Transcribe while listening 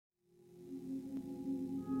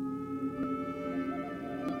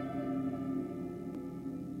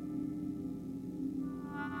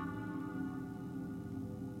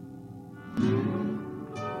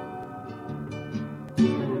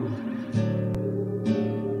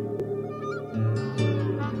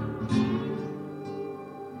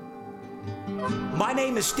My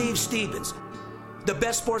name is Steve Stevens, the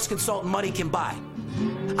best sports consultant money can buy.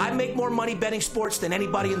 I make more money betting sports than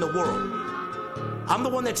anybody in the world. I'm the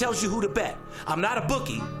one that tells you who to bet. I'm not a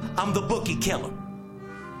bookie, I'm the bookie killer.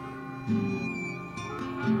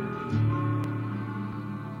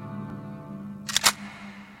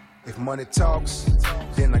 If money talks,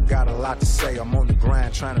 then I got a lot to say. I'm on the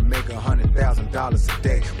grind trying to make $100,000 a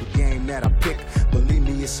day. The game that I pick, believe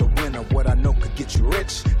me, it's a winner. What I know could get you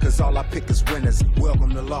rich, cause all I pick is winners.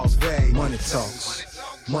 Welcome to Las Vegas. Money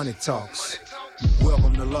talks, money talks.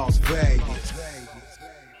 Welcome to Las Vegas.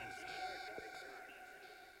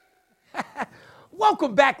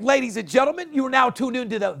 Welcome back, ladies and gentlemen. You are now tuned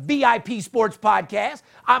into the VIP Sports Podcast.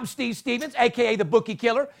 I'm Steve Stevens, a.k.a. the Bookie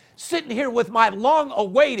Killer, sitting here with my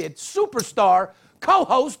long-awaited superstar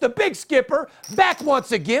co-host, the Big Skipper, back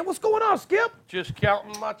once again. What's going on, Skip? Just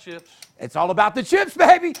counting my chips. It's all about the chips,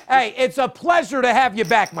 baby. Hey, it's a pleasure to have you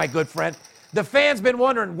back, my good friend. The fans been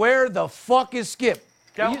wondering, where the fuck is Skip?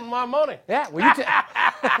 Counting my money. Yeah,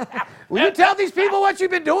 will you tell these people what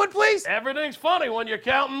you've been doing, please? Everything's funny when you're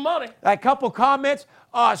counting money. A couple comments.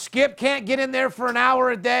 Skip can't get in there for an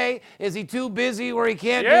hour a day. Is he too busy where he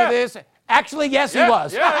can't do this? Actually, yes, he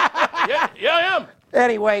was. Yeah, I am.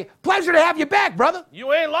 Anyway, pleasure to have you back, brother.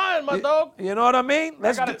 You ain't lying, my dog. You know what I mean?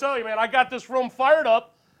 I got to tell you, man, I got this room fired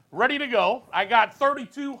up, ready to go. I got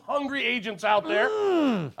 32 hungry agents out there.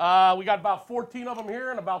 We got about 14 of them here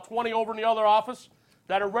and about 20 over in the other office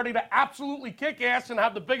that are ready to absolutely kick ass and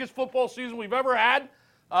have the biggest football season we've ever had.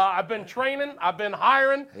 I've been training. I've been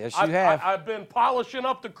hiring. Yes, you have. I've been polishing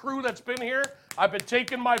up the crew that's been here. I've been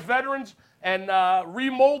taking my veterans and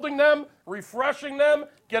remolding them, refreshing them,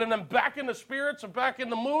 getting them back in the spirits and back in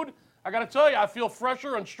the mood. I got to tell you, I feel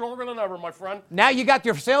fresher and stronger than ever, my friend. Now you got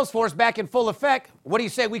your sales force back in full effect. What do you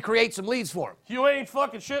say we create some leads for them? You ain't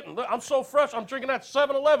fucking shitting. Look, I'm so fresh, I'm drinking that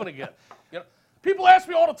 7-Eleven again. You know, people ask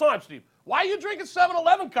me all the time, Steve, why are you drinking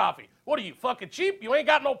 7-Eleven coffee? What are you, fucking cheap? You ain't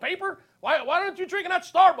got no paper? Why aren't you drinking that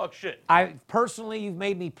Starbucks shit? You've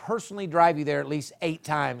made me personally drive you there at least 8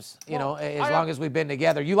 times, as long as we've been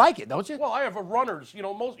together. You like it, don't you? Well, I have runners.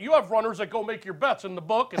 You have runners that go make your bets in the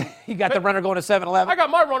book. And you got the runner going to 7-Eleven? I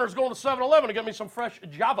got my runners going to 7-Eleven to get me some fresh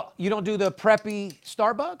Java. You don't do the preppy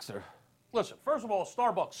Starbucks, or? Listen, first of all,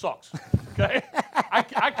 Starbucks sucks, okay?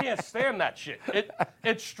 I can't stand that shit.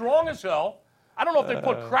 It's strong as hell. I don't know if they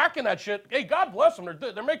put crack in that shit. Hey, God bless them.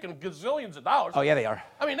 They're making gazillions of dollars. Oh, yeah, they are.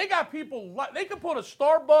 I mean, they got people, they could put a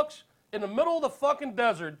Starbucks in the middle of the fucking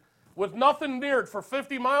desert with nothing near it for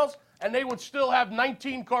 50 miles, and they would still have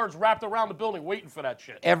 19 cars wrapped around the building waiting for that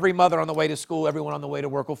shit. Every mother on the way to school, everyone on the way to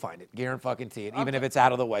work will find it. Guarantee it, even if it's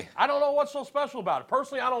out of the way. I don't know what's so special about it.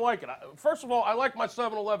 Personally, I don't like it. First of all, I like my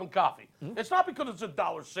 7-Eleven coffee. Mm-hmm. It's not because it's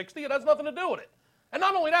 $1.60. It has nothing to do with it. And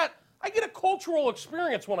not only that, I get a cultural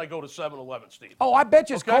experience when I go to 7-Eleven, Steve. Oh, I bet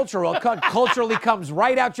you it's cultural. It culturally comes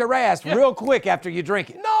right out your ass real quick after you drink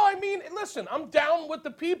it. No, I mean, listen, I'm down with the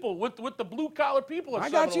people, with the blue-collar people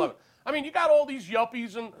at 7-Eleven. I mean, you got all these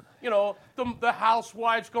yuppies and, the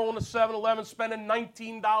housewives going to 7-Eleven, spending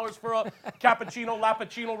 $19 for a cappuccino,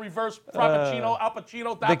 lappuccino, reverse frappuccino,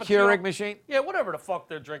 appuccino, the Keurig machine? Yeah, whatever the fuck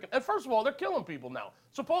they're drinking. And first of all, they're killing people now.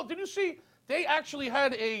 So, Paul, did you see they actually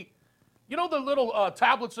had the little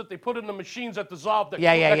tablets that they put in the machines that dissolve, that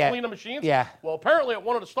clean the machines? Yeah. Well, apparently at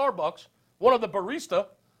one of the Starbucks, one of the barista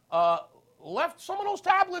left some of those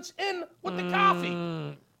tablets in with the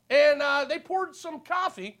coffee. And they poured some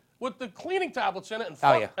coffee with the cleaning tablets in it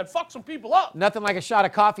and fucked some people up. Nothing like a shot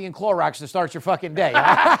of coffee and Clorox to start your fucking day.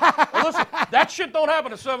 Well, listen, that shit don't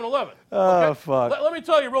happen at 7-Eleven. Oh, fuck. Let me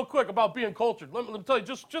tell you real quick about being cultured. Let me tell you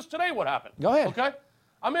just today what happened. Go ahead. Okay?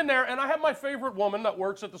 I'm in there, and I have my favorite woman that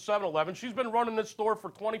works at the 7-Eleven. She's been running this store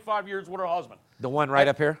for 25 years with her husband. The one right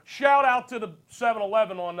up here? Shout out to the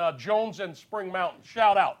 7-Eleven on Jones and Spring Mountain.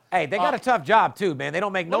 Shout out. Hey, they got a tough job, too, man. They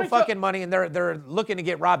don't make no fucking money, and they're looking to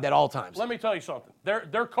get robbed at all times. Let me tell you something.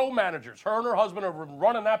 They're co-managers. Her and her husband are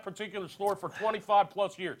running that particular store for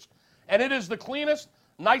 25-plus years. And it is the cleanest,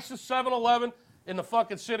 nicest 7-Eleven in the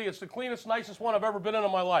fucking city. It's the cleanest, nicest one I've ever been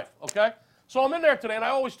in my life, okay? So I'm in there today, and I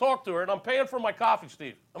always talk to her, and I'm paying for my coffee,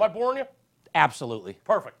 Steve. Am I boring you? Absolutely.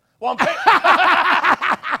 Perfect. Well, I'm paying.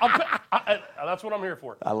 That's what I'm here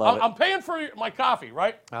for. I love it. I'm paying for my coffee,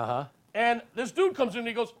 right? Uh-huh. And this dude comes in, and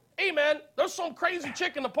he goes, hey, man, there's some crazy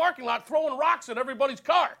chick in the parking lot throwing rocks at everybody's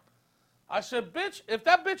car. I said, bitch, if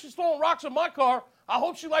that bitch is throwing rocks at my car, I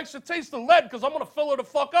hope she likes to taste the lead because I'm going to fill her the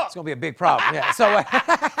fuck up. It's going to be a big problem. Yeah. So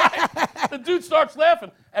the dude starts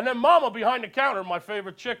laughing. And then Mama behind the counter, my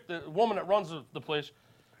favorite chick, the woman that runs the place,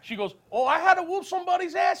 she goes, oh, I had to whoop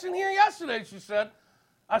somebody's ass in here yesterday, she said.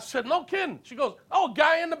 I said, no kidding. She goes, oh, a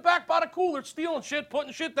guy in the back by the cooler stealing shit,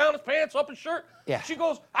 putting shit down his pants, up his shirt. Yeah. She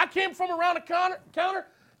goes, I came from around the counter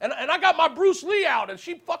and I got my Bruce Lee out, and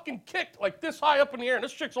she fucking kicked like this high up in the air, and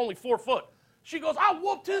this chick's only 4 foot. She goes, I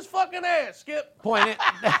whooped his fucking ass, Skip. Point it.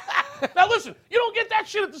 Now listen, you don't get that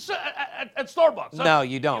shit at Starbucks. No,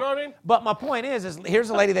 you don't. You know what I mean? But my point is here's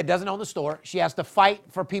a lady that doesn't own the store. She has to fight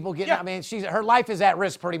for people getting. Yeah. I mean, her life is at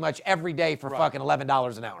risk pretty much every day for fucking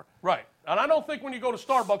 $11 an hour. Right. And I don't think when you go to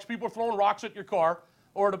Starbucks, people are throwing rocks at your car,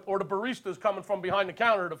 or the baristas coming from behind the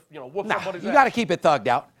counter to whoop somebody's You ass. got to keep it thugged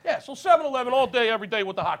out. Yeah. So 7-Eleven all day, every day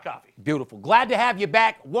with the hot coffee. Beautiful. Glad to have you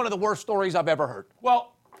back. One of the worst stories I've ever heard.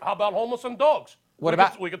 Well, how about homeless and dogs?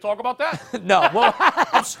 We could talk about that. No. Well,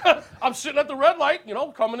 I'm sitting at the red light,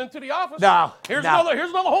 coming into the office. No, Here's no. another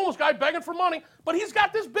homeless guy begging for money, but he's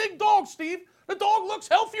got this big dog, Steve. The dog looks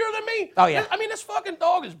healthier than me. Oh, yeah. I mean, this fucking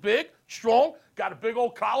dog is big, strong, got a big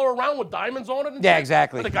old collar around with diamonds on it. And Yeah, shit.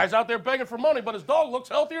 exactly. And the guy's out there begging for money, but his dog looks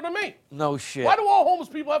healthier than me. no shit. Why do all homeless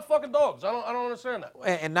people have fucking dogs? I don't understand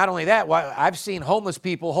that. And not only that, I've seen homeless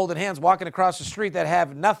people holding hands walking across the street that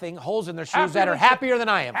have nothing, holes in their shoes that are happier than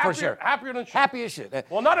I am, for sure. Happier than shit. Happy as shit.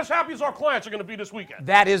 Well, not as happy as our clients are going to be this weekend.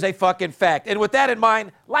 That is a fucking fact. And with that in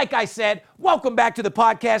mind, like I said, welcome back to the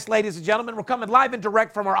podcast, ladies and gentlemen. We're coming live and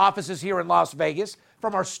direct from our offices here in Las Vegas,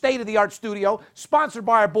 from our state-of-the-art studio, sponsored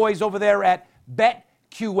by our boys over there at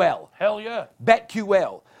BetQL. Hell yeah.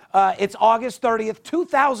 BetQL. It's August 30th,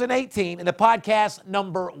 2018, and the podcast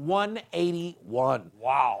number 181.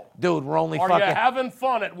 Wow. Dude, we're only Are you fucking having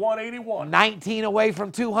fun at 181? 19 away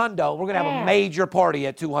from 200. We're going to have a major party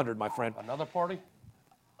at 200, my friend. Another party?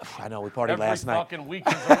 I know, we partied last night. Every fucking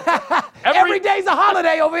weekend. Every day's a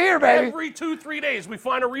holiday over here, baby. Every 2-3 days, we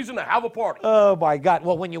find a reason to have a party. Oh, my God.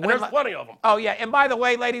 Well, when you and win... there's plenty of them. Oh, yeah. And by the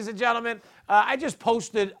way, ladies and gentlemen, I just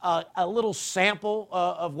posted a little sample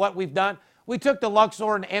of what we've done. We took the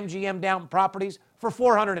Luxor and MGM down properties for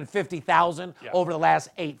 $450,000 over the last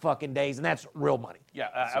 8 fucking days, and that's real money.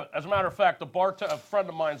 Yeah, as a matter of fact, a friend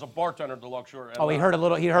of mine's a bartender at the Luxor. And, He heard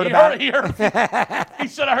about it? He heard He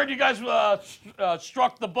said, I heard you guys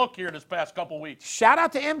struck the book here this past couple weeks. Shout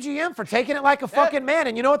out to MGM for taking it like a fucking man.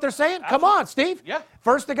 And you know what they're saying? Come on, Steve. Yeah.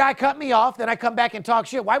 First the guy cut me off, then I come back and talk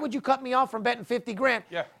shit. Why would you cut me off from betting 50 grand?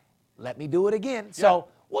 Yeah. Let me do it again. So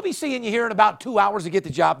we'll be seeing you here in about 2 hours to get the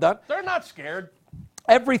job done. They're not scared.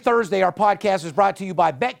 Every Thursday, our podcast is brought to you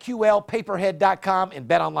by BetQL, Paperhead.com, and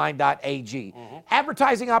BetOnline.ag.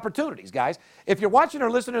 Advertising opportunities, guys. If you're watching or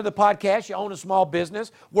listening to the podcast, you own a small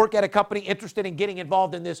business, work at a company interested in getting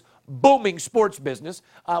involved in this booming sports business.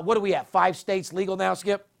 What are we at? 5 states legal now,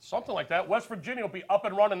 Skip? Something like that. West Virginia will be up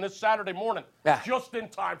and running this Saturday morning, just in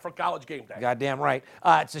time for College game day. Goddamn right.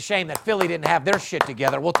 It's a shame that Philly didn't have their shit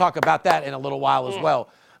together. We'll talk about that in a little while as well.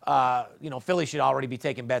 Philly should already be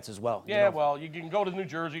taking bets as well. Yeah, well, you can go to New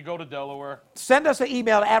Jersey, go to Delaware. Send us an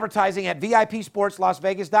email to advertising at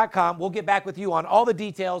VIPSportsLasVegas.com. We'll get back with you on all the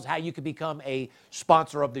details, how you can become a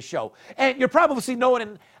sponsor of the show. And you're probably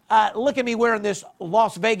knowing, look at me wearing this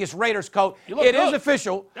Las Vegas Raiders coat. It is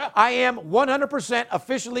official. Yeah. I am 100%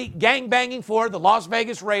 officially gangbanging for the Las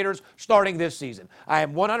Vegas Raiders starting this season. I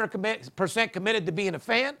am 100% committed to being a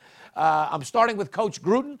fan. I'm starting with Coach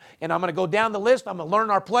Gruden, and I'm going to go down the list. I'm going to learn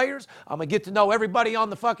our players. I'm going to get to know everybody on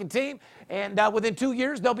the fucking team. And within 2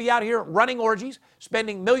 years, they'll be out here running orgies,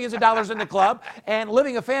 spending millions of dollars in the club, and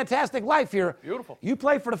living a fantastic life here. Beautiful. You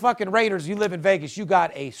play for the fucking Raiders. You live in Vegas. You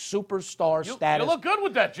got a superstar status. You look good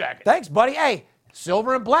with that jacket. Thanks, buddy. Hey,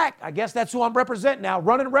 silver and black. I guess that's who I'm representing now.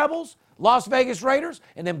 Running Rebels, Las Vegas Raiders,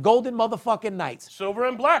 and them Golden motherfucking Knights. Silver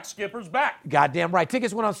and black, Skipper's back. Goddamn right.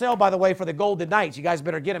 Tickets went on sale, by the way, for the Golden Knights. You guys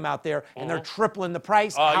better get them out there, and they're tripling the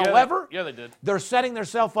price. However, they did. They're setting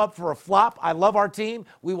themselves up for a flop. I love our team.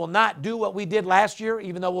 We will not do what we did last year,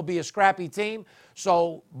 even though we'll be a scrappy team.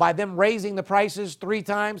 So by them raising the prices 3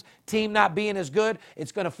 times, team not being as good,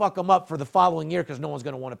 it's going to fuck them up for the following year because no one's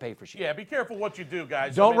going to want to pay for shit. Yeah, be careful what you do,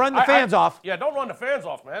 guys. Don't run the fans off. Yeah, don't run the fans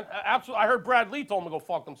off, man. Absolutely. I heard Brad Lee told them to go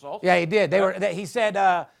fuck themselves. Yeah, he did. He said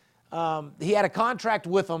he had a contract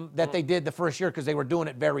with them that they did the first year because they were doing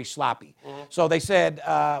it very sloppy. So they said,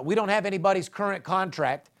 we don't have anybody's current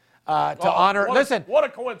contract. To honor, what a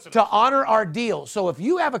coincidence. To honor our deal. So if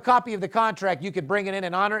you have a copy of the contract, you could bring it in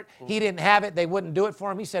and honor it. He didn't have it. They wouldn't do it for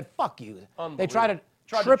him. He said, fuck you. They tried to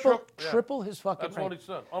triple his fucking That's what he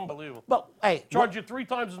said. Unbelievable. But, hey. Charge you 3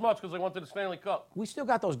 times as much because they went to the Stanley Cup. We still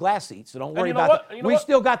got those glass seats, so don't worry you know about what? it. We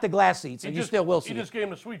still got the glass seats, and you still will see He just gave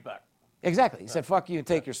him the suite back. Exactly. He said, fuck you and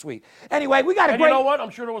take your suite. Anyway, we got a And great... you know what?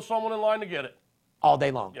 I'm sure there was someone in line to get it. all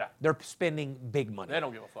day long. Yeah. They're spending big money. They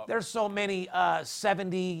don't give a fuck. There's so many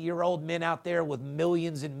 70-year-old men out there with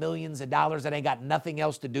millions and millions of dollars that ain't got nothing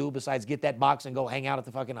else to do besides get that box and go hang out at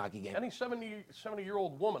the fucking hockey game. Any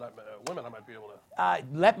 70-year-old women I might be able to.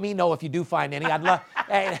 Let me know if you do find any. I'd love.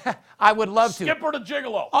 Hey, I would love to. Skipper to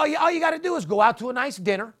Gigolo. All you got to do is go out to a nice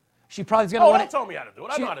dinner. She probably's going to Oh, want don't tell me how to do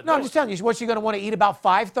it. I know how to do No, it. I'm just telling you what she's going to want to eat about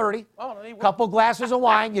 5:30. Oh, no, Couple glasses of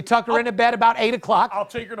wine. You tuck her into bed about 8 o'clock. I'll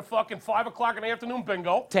take her to fucking 5 o'clock in the afternoon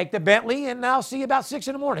bingo. Take the Bentley, and I'll see you about 6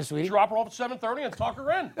 in the morning, sweetie. Drop her off at 7:30 and tuck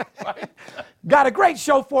her in. Right? Got a great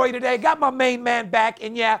show for you today. Got my main man back,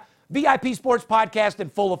 and yeah, VIP Sports Podcast in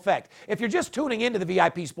full effect. If you're just tuning into the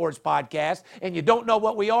VIP Sports Podcast and you don't know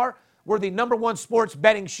what we are, we're the #1 sports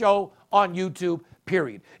betting show on YouTube,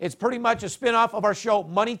 period. It's pretty much a spinoff of our show,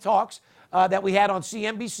 Money Talks, that we had on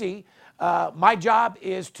CNBC. My job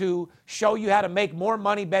is to show you how to make more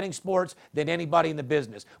money betting sports than anybody in the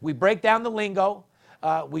business. We break down the lingo.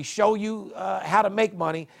 We show you how to make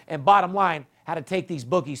money. And bottom line, how to take these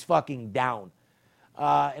bookies fucking down.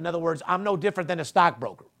 In other words, I'm no different than a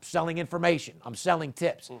stockbroker. Selling information. I'm selling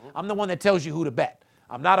tips. Mm-hmm. I'm the one that tells you who to bet.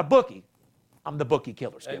 I'm not a bookie. I'm the bookie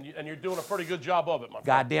killer, Skip. And you're doing a pretty good job of it, my friend.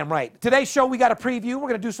 Goddamn right. Today's show, we got a preview. We're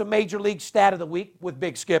going to do some Major League Stat of the Week with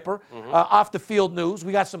Big Skipper. Off the field news.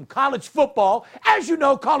 We got some college football. As you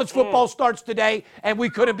know, college football starts today, and we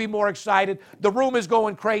couldn't be more excited. The room is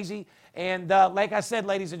going crazy. And like I said,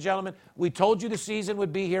 ladies and gentlemen, we told you the season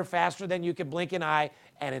would be here faster than you could blink an eye,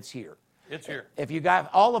 and it's here. It's here. If you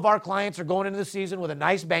got all of our clients are going into the season with a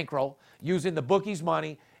nice bankroll using the bookies'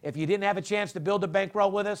 money. If you didn't have a chance to build a bankroll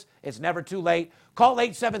with us, it's never too late. Call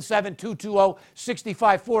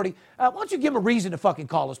 877-220-6540. Why don't you give them a reason to fucking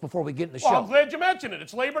call us before we get in the Well, show? I'm glad you mentioned it.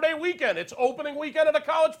 It's Labor Day weekend. It's opening weekend of the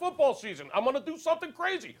college football season. I'm going to do something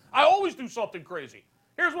crazy. I always do something crazy.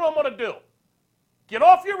 Here's what I'm going to do. Get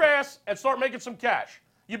off your ass and start making some cash.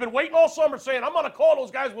 You've been waiting all summer saying, I'm going to call those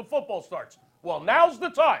guys when football starts. Well, now's the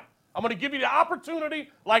time. I'm going to give you the opportunity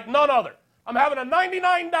like none other. I'm having a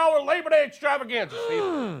 $99 Labor Day extravaganza,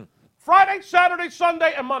 Steve. Friday, Saturday,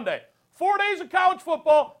 Sunday, and Monday. 4 days of college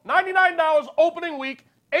football, $99 opening week,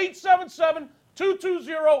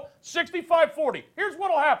 877-220-6540. Here's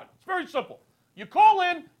what'll happen. It's very simple. You call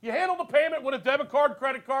in, you handle the payment with a debit card,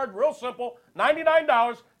 credit card, real simple,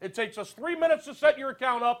 $99. It takes us 3 minutes to set your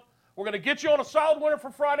account up. We're going to get you on a solid winner for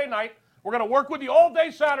Friday night. We're going to work with you all day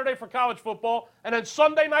Saturday for college football, and then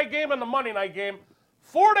Sunday night game and the Monday night game.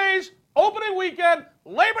 4 days, opening weekend,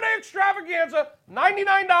 Labor Day extravaganza,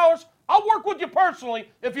 $99. I'll work with you personally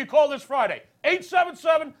if you call this Friday.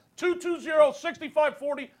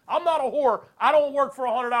 877-220-6540. I'm not a whore. I don't work for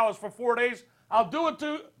 $100 for 4 days. I'll do it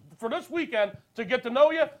for this weekend to get to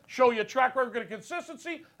know you, show you a track record of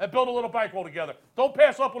consistency, and build a little bankroll together. Don't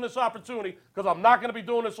pass up on this opportunity because I'm not going to be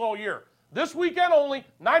doing this all year. This weekend only,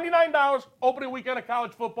 $99, opening weekend of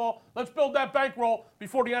college football. Let's build that bankroll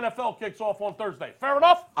before the NFL kicks off on Thursday. Fair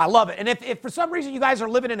enough? I love it. And if for some reason you guys are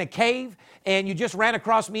living in a cave and you just ran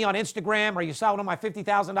across me on Instagram or you saw one of my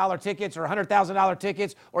 $50,000 tickets or $100,000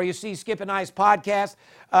 tickets or you see Skip and I's podcast,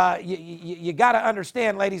 you got to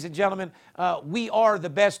understand, ladies and gentlemen, we are the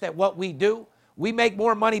best at what we do. We make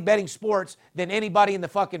more money betting sports than anybody in the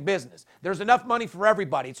fucking business. There's enough money for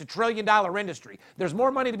everybody. It's $1 trillion industry. There's more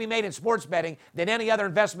money to be made in sports betting than any other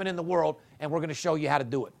investment in the world, and we're going to show you how to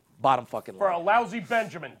do it. Bottom fucking line. For a lousy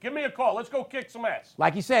Benjamin. Give me a call. Let's go kick some ass.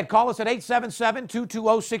 Like you said, call us at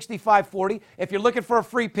 877-220-6540. If you're looking for a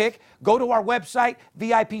free pick, go to our website,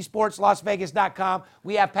 VIPSportsLasVegas.com.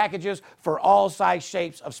 We have packages for all size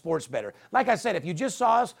shapes of sports bettor. Like I said, if you just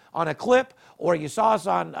saw us on a clip or you saw us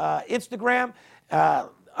on Instagram,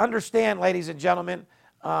 understand, ladies and gentlemen,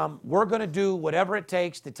 we're going to do whatever it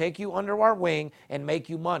takes to take you under our wing and make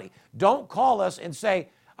you money. Don't call us and say,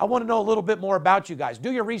 I want to know a little bit more about you guys.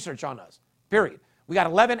 Do your research on us, period. We got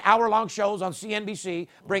 11 hour-long shows on CNBC,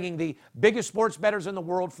 bringing the biggest sports bettors in the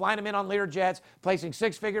world, flying them in on Learjets, placing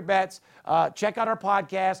six-figure bets. Check out our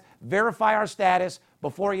podcast, verify our status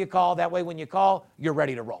before you call. That way, when you call, you're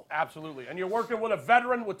ready to roll. Absolutely. And you're working with a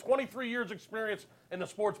veteran with 23 years experience in the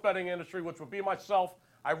sports betting industry, which would be myself.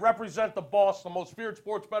 I represent the boss, the most feared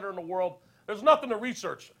sports bettor in the world. There's nothing to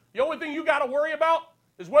research. The only thing you got to worry about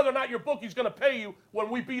is whether or not your bookie's going to pay you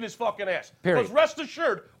when we beat his fucking ass. Period. Because rest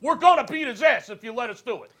assured, we're going to beat his ass if you let us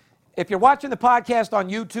do it. If you're watching the podcast on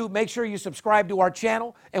YouTube, make sure you subscribe to our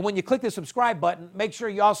channel. And when you click the subscribe button, make sure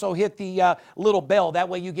you also hit the little bell. That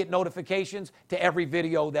way you get notifications to every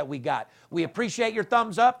video that we got. We appreciate your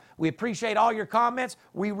thumbs up. We appreciate all your comments.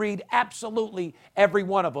 We read absolutely every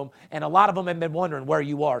one of them. And a lot of them have been wondering where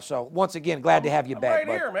you are. So once again, glad to have you back.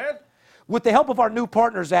 Right here, man. With the help of our new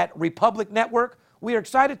partners at Republic Network, we are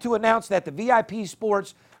excited to announce that the VIP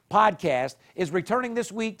Sports Podcast is returning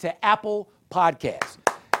this week to Apple Podcasts.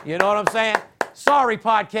 You know what I'm saying? Sorry,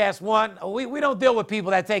 Podcast One. We don't deal with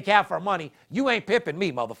people that take half our money. You ain't pimping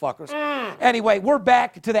me, motherfuckers. Anyway, we're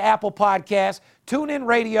back to the Apple Podcast, TuneIn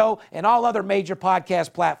Radio, and all other major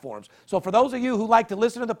podcast platforms. So for those of you who like to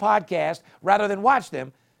listen to the podcast rather than watch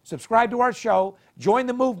them, subscribe to our show, join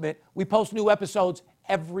the movement. We post new episodes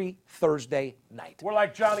every Thursday night. We're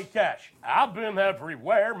like Johnny Cash. I've been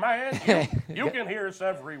everywhere, man. You can hear us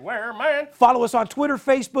everywhere, man. Follow us on Twitter,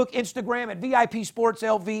 Facebook, Instagram at VIP Sports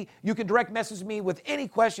LV. You can direct message me with any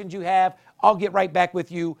questions you have. I'll get right back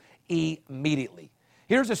with you immediately.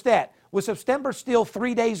 Here's a stat. With September still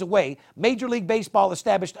 3 days away, Major League Baseball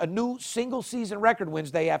established a new single-season record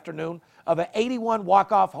Wednesday afternoon of 81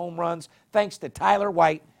 walk-off home runs thanks to Tyler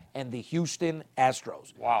White and the Houston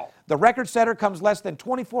Astros. Wow. The record setter comes less than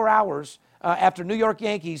 24 hours after New York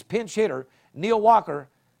Yankees pinch hitter Neil Walker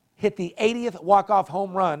hit the 80th walk-off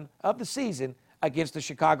home run of the season against the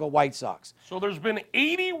Chicago White Sox. So there's been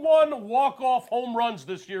 81 walk-off home runs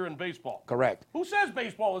this year in baseball. Correct. Who says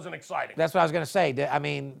baseball isn't exciting? That's what I was going to say. I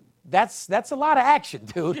mean, that's a lot of action,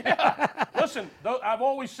 dude. Yeah. Listen, I've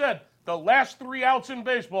always said the last 3 outs in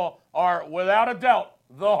baseball are, without a doubt,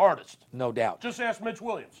 the hardest. No doubt. Just ask Mitch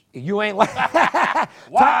Williams. You ain't like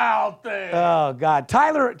Wild thing. Oh, God.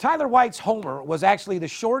 Tyler White's homer was actually the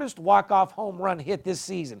shortest walk-off home run hit this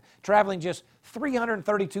season, traveling just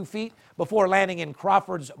 332 feet before landing in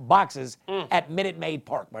Crawford's boxes at Minute Maid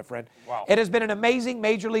Park, my friend. Wow. It has been an amazing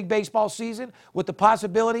Major League Baseball season with the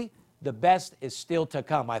possibility the best is still to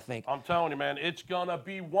come, I think. I'm telling you, man, it's going to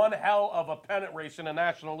be one hell of a pennant race in the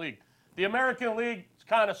National League. The American League is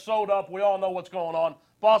kind of sewed up. We all know what's going on.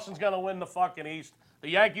 Boston's going to win the fucking East. The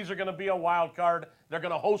Yankees are going to be a wild card. They're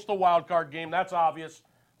going to host a wild card game. That's obvious.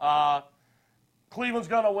 Cleveland's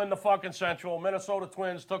going to win the fucking Central. Minnesota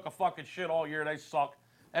Twins took a fucking shit all year. They suck.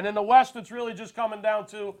 And in the West, it's really just coming down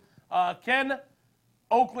to can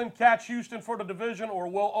Oakland catch Houston for the division, or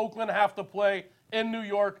will Oakland have to play in New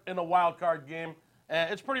York in a wild card game?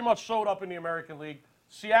 It's pretty much sewed up in the American League.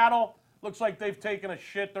 Seattle looks like they've taken a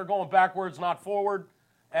shit. They're going backwards, not forward.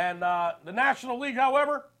 And the National League,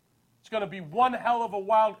 however, it's going to be one hell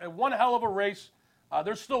of a race.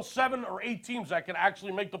 There's still 7 or 8 teams that can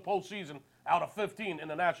actually make the postseason out of 15 in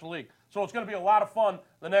the National League. So it's going to be a lot of fun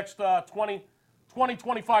the next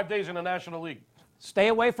 25 days in the National League. Stay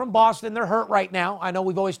away from Boston. They're hurt right now. I know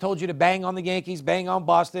we've always told you to bang on the Yankees, bang on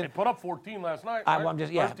Boston. They put up 14 last night. Right? I'm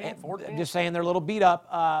just 13, 14. just saying they're a little beat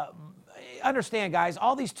up. Understand, guys,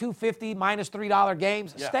 all these $250 minus $3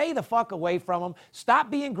 games, stay the fuck away from them.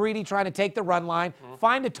 Stop being greedy trying to take the run line.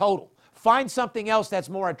 Find a total. Find something else that's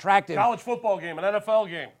more attractive. College football game, an NFL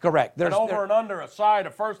game. Correct. An over and under, a side,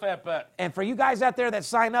 a first half bet. And for you guys out there that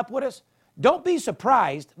sign up with us, don't be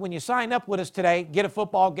surprised when you sign up with us today, get a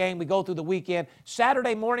football game, we go through the weekend.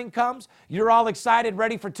 Saturday morning comes, you're all excited,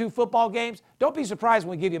 ready for 2 football games. Don't be surprised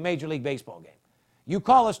when we give you a Major League Baseball game. You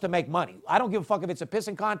call us to make money. I don't give a fuck if it's a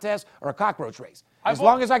pissing contest or a cockroach race. As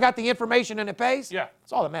long as I got the information and it pays,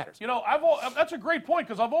 that's all that matters. You know, that's a great point,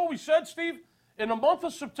 because I've always said, Steve, in the month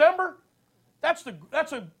of September, that's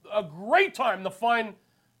a great time to find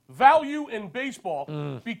value in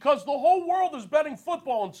baseball because the whole world is betting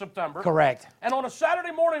football in September. Correct. And on a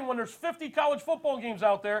Saturday morning when there's 50 college football games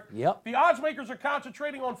out there, the odds makers are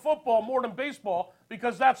concentrating on football more than baseball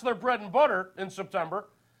because that's their bread and butter in September.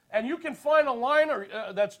 And you can find a line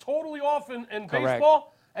that's totally off in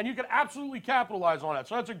baseball, and you can absolutely capitalize on it.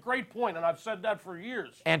 So that's a great point, and I've said that for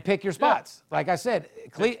years. And pick your spots. Like I said,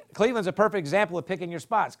 Cleveland's a perfect example of picking your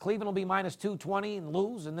spots. Cleveland will be minus 220 and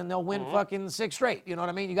lose, and then they'll win fucking 6 straight. You know what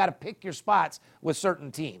I mean? You got to pick your spots with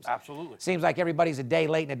certain teams. Absolutely. Seems like everybody's a day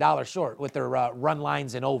late and a dollar short with their run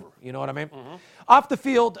lines and over. You know what I mean? Off the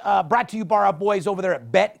field, brought to you by our boys over there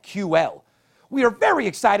at BetQL. We are very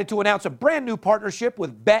excited to announce a brand new partnership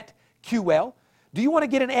with BetQL. Do you want to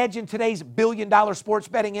get an edge in today's billion-dollar sports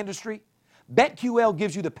betting industry? BetQL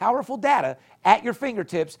gives you the powerful data at your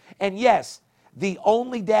fingertips, and yes, the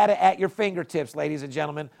only data at your fingertips, ladies and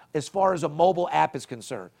gentlemen, as far as a mobile app is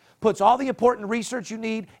concerned. Puts all the important research you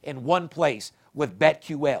need in one place with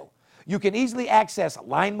BetQL. You can easily access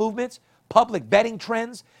line movements, public betting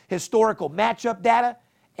trends, historical matchup data,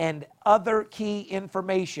 and other key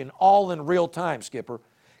information all in real time, Skipper.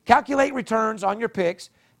 Calculate returns on your picks,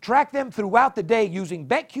 track them throughout the day using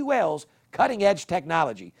BetQL's cutting-edge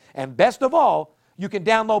technology. And best of all, you can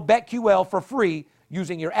download BetQL for free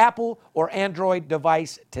using your Apple or Android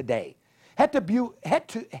device today. Head to BetQL.co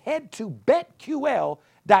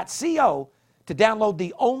to download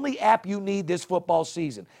the only app you need this football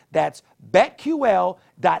season. That's BetQL.co.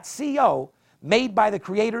 made by the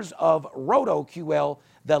creators of RotoQL,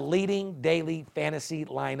 the leading daily fantasy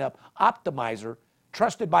lineup optimizer,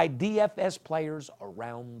 trusted by DFS players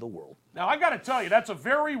around the world. Now, I got to tell you, that's a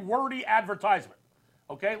very wordy advertisement.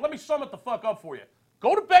 Okay, let me sum it the fuck up for you.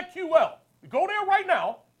 Go to BetQL. Go there right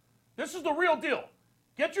now. This is the real deal.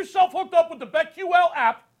 Get yourself hooked up with the BetQL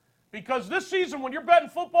app, because this season, when you're betting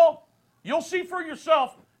football, you'll see for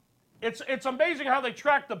yourself. It's amazing how they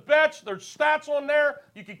track the bets. There's stats on there.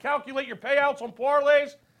 You can calculate your payouts on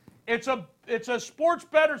parlays. It's a sports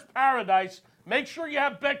bettor's paradise. Make sure you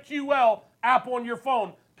have BetQL app on your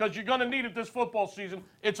phone, because you're going to need it this football season.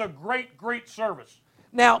 It's a great, great service.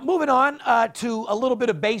 Now, moving on to a little bit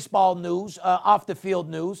of baseball news, off the field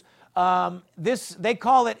news. They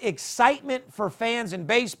call it excitement for fans in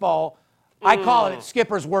baseball. I call it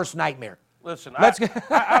Skipper's worst nightmare. Listen, listen,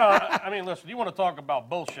 you want to talk about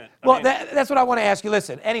bullshit. That's what I want to ask you.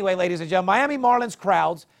 Listen, anyway, ladies and gentlemen, Miami Marlins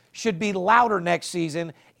crowds should be louder next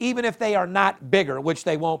season, even if they are not bigger, which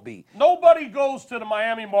they won't be. Nobody goes to the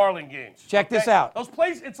Miami Marlin games. Check this out. Those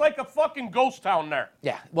places, it's like a fucking ghost town there.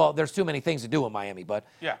 Yeah, well, there's too many things to do in Miami, but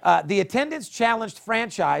yeah. The attendance challenged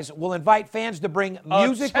franchise will invite fans to bring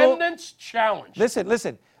musical... Attendance challenge.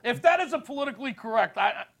 Listen. If that isn't politically correct,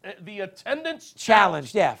 the attendance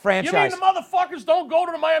challenge, yeah, franchise. You mean the motherfuckers don't go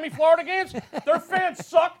to the Miami, Florida games? Their fans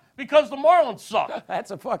suck because the Marlins suck.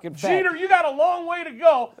 That's a fucking fact. Jeter, you got a long way to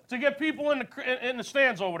go to get people in the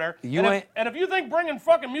stands over there. And if you think bringing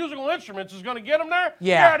fucking musical instruments is going to get them there,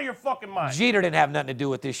 you're out of your fucking mind. Jeter didn't have nothing to do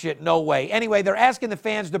with this shit. No way. Anyway, they're asking the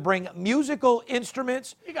fans to bring musical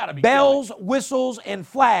instruments, bells, whistles, and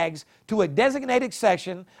flags to a designated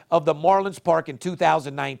section of the Marlins Park in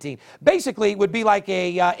 2019. Basically, it would be like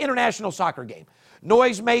a international soccer game.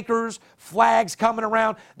 Noisemakers, flags coming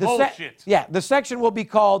around. Bullshit. The section will be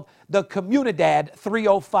called the Comunidad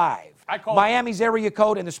 305. Miami's area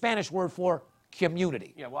code and the Spanish word for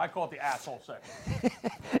community. Yeah, well, I call it the asshole section.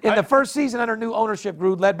 In the first season under new ownership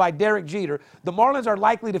group led by Derek Jeter, the Marlins are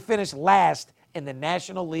likely to finish last in the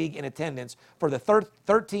National League in attendance for the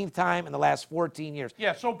 13th time in the last 14 years.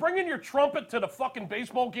 Yeah, so bringing your trumpet to the fucking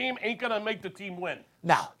baseball game ain't going to make the team win.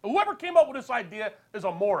 No. Whoever came up with this idea is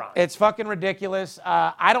a moron. It's fucking ridiculous.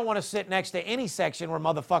 I don't want to sit next to any section where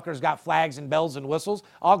motherfuckers got flags and bells and whistles.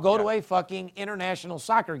 I'll go to a fucking international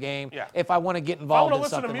soccer game if I want to get involved in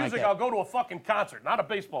something like that. If I want to listen to music, I'll go to a fucking concert, not a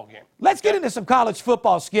baseball game. Let's get into some college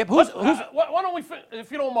football, Skip. Why don't we,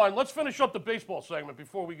 if you don't mind, let's finish up the baseball segment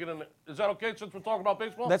before we get into. Is that okay since we're talking about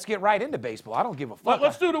baseball? Let's get right into baseball. I don't give a fuck.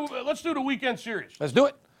 Let's do the weekend series. Let's do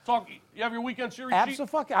it. You have your weekend series sheet?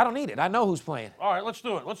 Absolutely. I don't need it. I know who's playing. All right, let's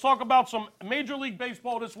do it. Let's talk about some Major League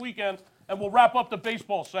Baseball this weekend, and we'll wrap up the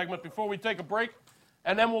baseball segment before we take a break.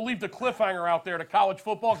 And then we'll leave the cliffhanger out there to college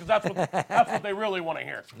football, because that's what they really want to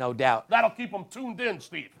hear. No doubt. That'll keep them tuned in,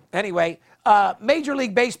 Steve. Anyway, Major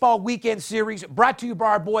League Baseball weekend series brought to you by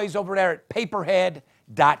our boys over there at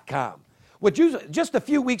Paperhead.com. Which is just a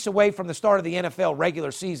few weeks away from the start of the NFL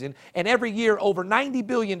regular season, and every year over $90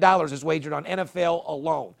 billion is wagered on NFL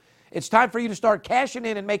alone. It's time for you to start cashing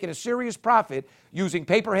in and making a serious profit using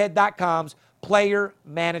Paperhead.com's player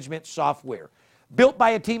management software. Built by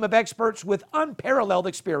a team of experts with unparalleled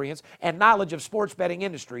experience and knowledge of sports betting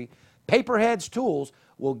industry, Paperhead's tools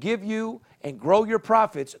will give you and grow your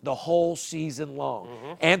profits the whole season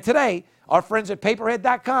long. And today, our friends at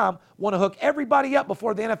Paperhead.com want to hook everybody up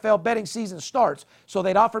before the NFL betting season starts, so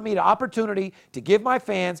they'd offer me the opportunity to give my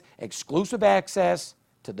fans exclusive access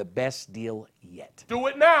to the best deal yet. Do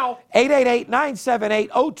it now.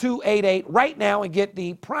 888-978-0288 right now and get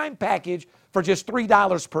the Prime package for just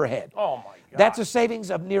 $3 per head. Oh, my God. That's a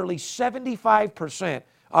savings of nearly 75%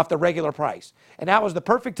 off the regular price. And now is the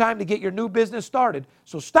perfect time to get your new business started.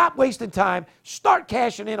 So stop wasting time. Start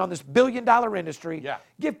cashing in on this billion-dollar industry. Yeah.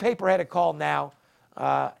 Give Paperhead a call now.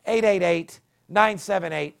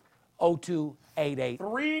 888-978-0288.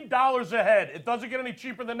 $3 a head. It doesn't get any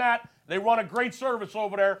cheaper than that. They run a great service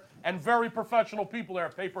over there and very professional people there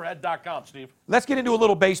at Paperhead.com, Steve. Let's get into a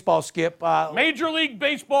little baseball, Skip. Major League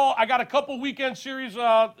Baseball, I got a couple weekend series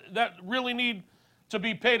that really need to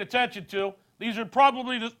be paid attention to. These are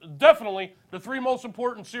definitely the three most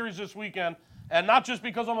important series this weekend, and not just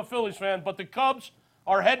because I'm a Phillies fan, but the Cubs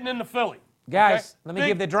are heading into Philly. Guys, let me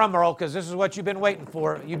give the drum roll, because this is what you've been waiting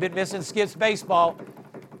for. You've been missing Skip's baseball.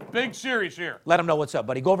 Big series here. Let them know what's up,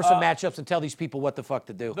 buddy. Go over some matchups and tell these people what the fuck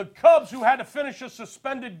to do. The Cubs, who had to finish a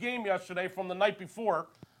suspended game yesterday from the night before,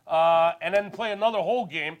 and then play another whole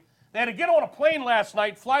game, they had to get on a plane last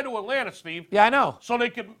night, fly to Atlanta, Steve. Yeah, I know. So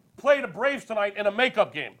they could play the Braves tonight in a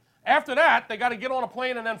makeup game. After that, they got to get on a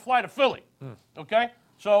plane and then fly to Philly. Okay?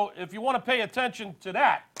 So if you want to pay attention to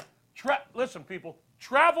that, listen, people,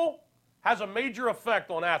 travel has a major effect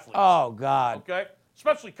on athletes. Oh, God. Okay?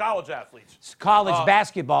 Especially college athletes. It's college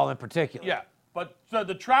basketball in particular. Yeah. But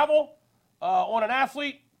the travel on an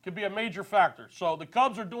athlete could be a major factor. So the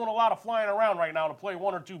Cubs are doing a lot of flying around right now to play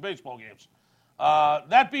 1 or 2 baseball games.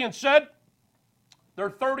 That being said, they're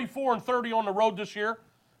 34-30 on the road this year.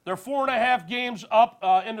 They're 4.5 games up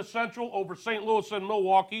in the Central over St. Louis and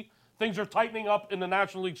Milwaukee. Things are tightening up in the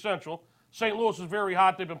National League Central. St. Louis is very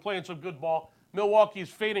hot. They've been playing some good ball. Milwaukee is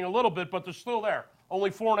fading a little bit, but they're still there. Only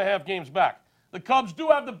 4.5 games back. The Cubs do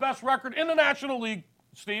have the best record in the National League,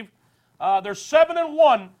 Steve. They're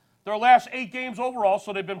 7-1 their last 8 games overall,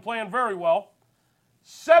 so they've been playing very well.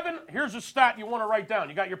 Here's a stat you want to write down.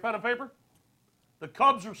 You got your pen and paper? The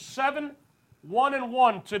Cubs are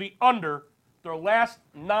 7-1-1 to the under their last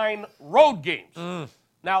 9 road games.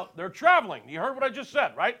 Now, they're traveling. You heard what I just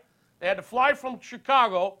said, right? They had to fly from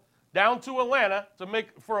Chicago down to Atlanta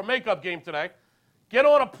for a makeup game today, get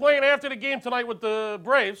on a plane after the game tonight with the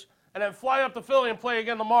Braves, and then fly up to Philly and play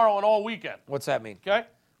again tomorrow and all weekend. What's that mean? Okay?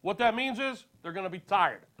 What that means is they're going to be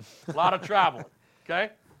tired. A lot of traveling.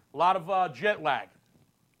 Okay? A lot of jet lag.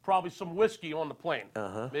 Probably some whiskey on the plane.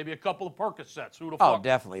 Maybe a couple of Percocets. Who the fuck? Oh,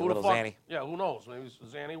 definitely. A little Xanny. Yeah, who knows? Maybe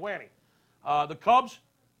it's Xanny Wanny. The Cubs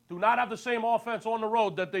do not have the same offense on the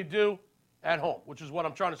road that they do at home, which is what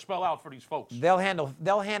I'm trying to spell out for these folks. They'll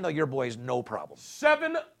handle your boys no problem.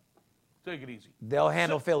 Take it easy. They'll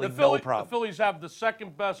handle Philly no problem. The Phillies have the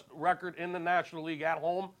second best record in the National League at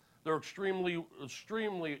home. They're extremely,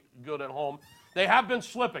 extremely good at home. They have been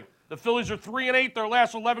slipping. The Phillies are 3-8 their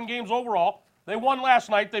last 11 games overall. They won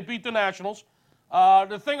last night. They beat the Nationals.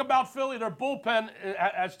 The thing about Philly, their bullpen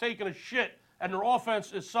has taken a shit, and their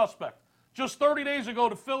offense is suspect. Just 30 days ago,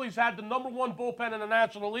 the Phillies had the #1 bullpen in the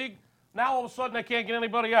National League. Now, all of a sudden, they can't get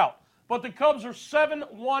anybody out. But the Cubs are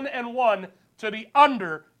 7-1-1 to the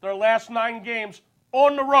under their last 9 games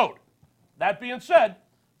on the road. That being said,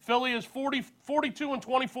 Philly is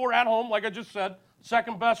 42-24 at home, like I just said.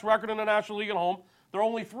 Second best record in the National League at home. They're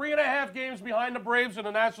only 3.5 games behind the Braves in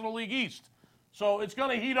the National League East. So it's going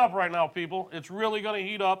to heat up right now, people. It's really going to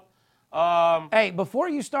heat up. Hey, before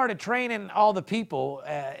you started training all the people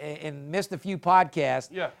and missed a few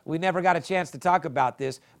podcasts, we never got a chance to talk about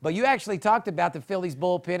this, but you actually talked about the Phillies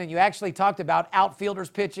bullpen, and you actually talked about outfielders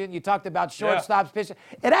pitching. You talked about shortstops pitching.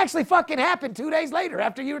 It actually fucking happened 2 days later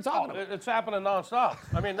after you were talking about it. It's happening nonstop.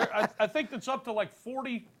 I mean, I think it's up to like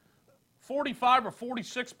 45 or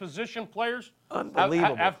 46 position players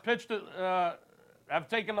have pitched, have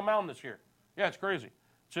taken the mound this year. Yeah, it's crazy.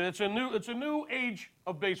 So it's a new age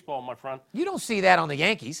of baseball, my friend. You don't see that on the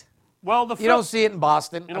Yankees. Well, you don't see it in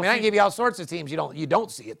Boston. I mean, I can give you all sorts of teams. You don't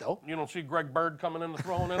see it though. You don't see Greg Bird coming in and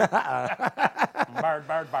throwing in. Bird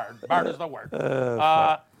is the word.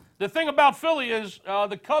 The thing about Philly is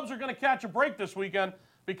the Cubs are going to catch a break this weekend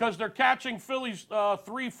because they're catching Philly's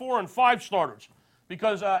 3, 4, and 5 starters.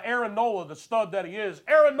 Because Aaron Nola, the stud that he is,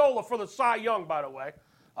 Aaron Nola for the Cy Young, by the way.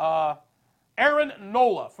 Aaron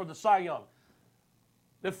Nola for the Cy Young.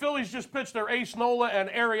 The Phillies just pitched their ace Nola and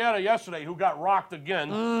Arrieta yesterday, who got rocked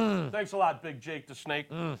again. Thanks a lot, Big Jake the Snake.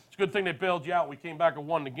 It's a good thing they bailed you out. We came back and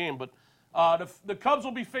won the game. But the Cubs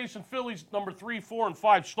will be facing Phillies number 3, 4, and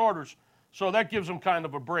 5 starters, so that gives them kind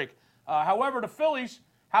of a break. However, the Phillies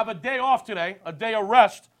have a day off today, a day of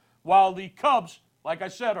rest, while the Cubs, like I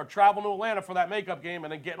said, are traveling to Atlanta for that makeup game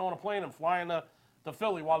and then getting on a plane and flying to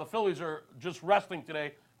Philly, while the Phillies are just resting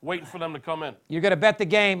today, waiting for them to come in. You're going to bet the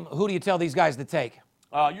game. Who do you tell these guys to take?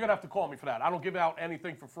 You're going to have to call me for that. I don't give out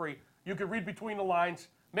anything for free. You can read between the lines.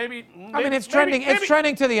 Maybe it's trending. It's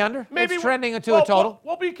trending to the under. It's trending to a total.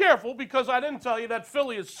 Well, be careful because I didn't tell you that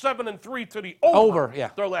Philly is 7-3 to the over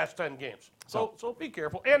their last 10 games. So be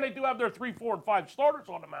careful. And they do have their 3, 4, and 5 starters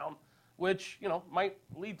on the mound, which might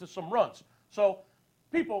lead to some runs. So,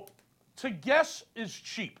 people, to guess is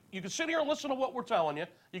cheap. You can sit here and listen to what we're telling you.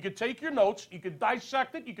 You could take your notes. You could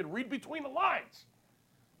dissect it. You could read between the lines.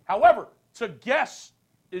 However, to guess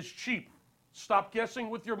is cheap. Stop guessing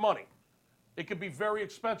with your money. It could be very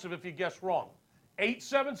expensive if you guess wrong.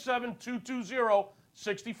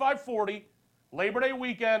 877-220-6540. Labor Day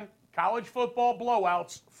weekend, college football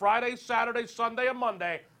blowouts, Friday, Saturday, Sunday, and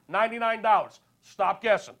Monday, $99. Stop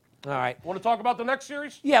guessing. All right. Want to talk about the next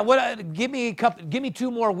series? Yeah. Give me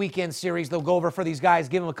 2 more weekend series. They'll go over for these guys.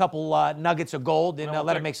 Give them a couple nuggets of gold and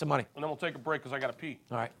let them make some money. And then we'll take a break because I got to pee.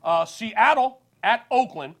 All right. Seattle at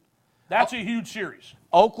Oakland. That's a huge series.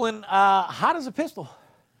 Oakland, hot as a pistol.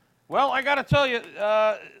 Well, I got to tell you,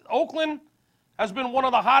 Oakland has been one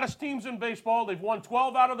of the hottest teams in baseball. They've won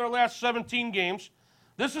 12 out of their last 17 games.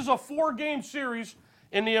 This is a 4-game series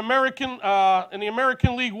in the American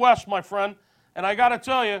League West, my friend. And I got to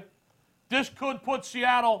tell you, this could put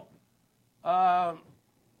Seattle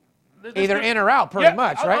Either in or out, pretty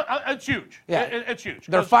much, right? It's huge. Yeah. It's huge.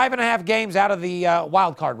 They're 5.5 games out of the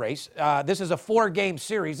wild card race. This is a 4-game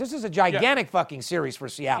series. This is a gigantic fucking series for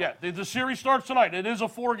Seattle. Yeah, the series starts tonight. It is a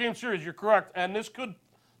 4-game series. You're correct. And this could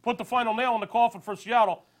put the final nail in the coffin for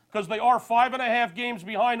Seattle because they are 5.5 games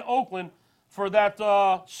behind Oakland for that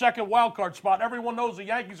second wild card spot. Everyone knows the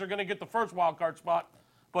Yankees are going to get the first wild card spot.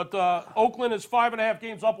 But Oakland is 5.5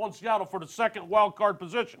 games up on Seattle for the second wild card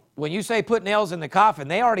position. When you say put nails in the coffin,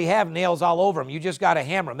 they already have nails all over them. You just got to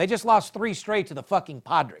hammer them. They just lost 3 straight to the fucking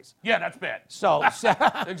Padres. Yeah, that's bad. So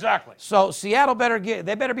exactly. So Seattle better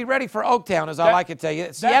be ready for Oaktown, as I like to tell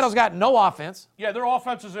you. Seattle's got no offense. Yeah, their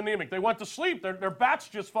offense is anemic. They went to sleep. Their bats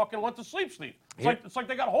just fucking went to sleep, Steve. It's like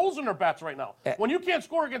they got holes in their bats right now. When you can't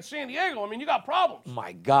score against San Diego, I mean, you got problems.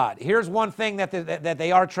 My God. Here's one thing that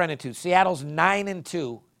they are trending to. Seattle's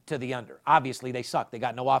 9-2 to the under. Obviously, they suck. They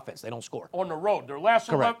got no offense. They don't score. On the road. Their last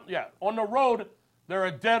 11, on the road, they're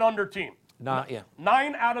a dead under team. 9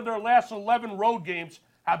 out of their last 11 road games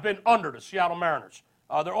have been under the Seattle Mariners.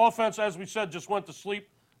 Their offense, as we said, just went to sleep.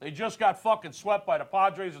 They just got fucking swept by the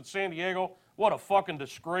Padres in San Diego. What a fucking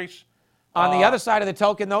disgrace. On the other side of the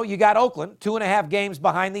token, though, you got Oakland, 2.5 games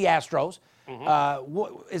behind the Astros.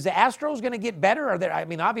 Is the Astros going to get better?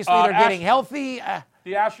 Obviously they're getting healthy.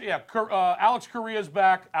 Alex Correa's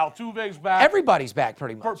back. Altuve's back. Everybody's back,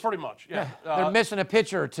 pretty much. Pretty much, yeah. They're missing a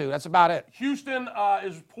pitcher or two. That's about it. Houston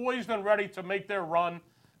is poised and ready to make their run.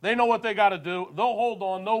 They know what they got to do. They'll hold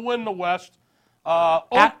on. They'll win the West.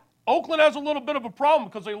 Oakland has a little bit of a problem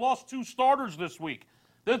because they lost 2 starters this week.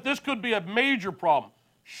 This could be a major problem.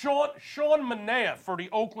 Sean Manaea for the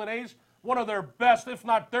Oakland A's, one of their best, if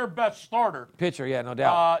not their best starter. Pitcher, yeah, no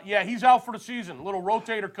doubt. He's out for the season. Little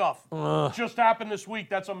rotator cuff. Just happened this week.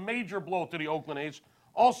 That's a major blow to the Oakland A's.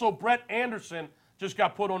 Also, Brett Anderson just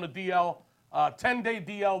got put on the DL, 10-day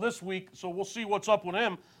DL this week, so we'll see what's up with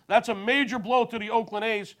him. That's a major blow to the Oakland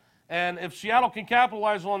A's, and if Seattle can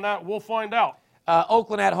capitalize on that, we'll find out.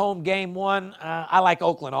 Oakland at home, game 1. I like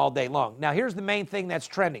Oakland all day long. Now, here's the main thing that's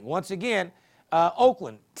trending. Once again,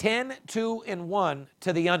 Oakland, 10-2-1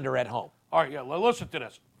 to the under at home. All right, listen to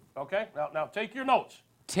this, okay? Now take your notes.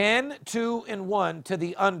 10-2-1 to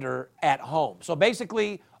the under at home. So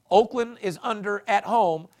basically, Oakland is under at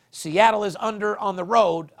home. Seattle is under on the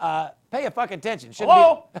road. Pay a fucking attention.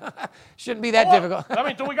 Shouldn't be that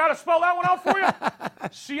difficult. Do we got to spell that one out for you?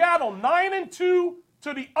 Seattle, 9-2 to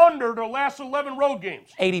the under their last 11 road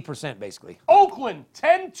games. 80%, basically. Oakland,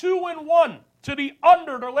 10-2-1 to the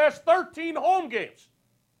under their last 13 home games.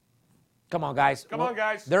 Come on, guys. Come on,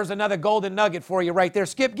 guys. There's another golden nugget for you right there.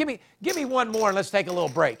 Skip, give me one more, and let's take a little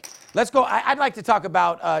break. Let's go. I'd like to talk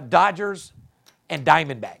about Dodgers and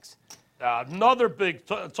Diamondbacks.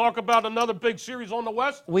 Talk about another big series on the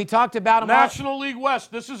West. We talked about them. National League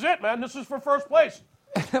West. This is it, man. This is for first place.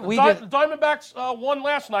 The Diamondbacks won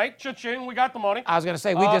last night. Cha-ching, we got the money. I was going to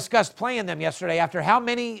say, we discussed playing them yesterday after how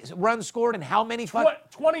many runs scored and how many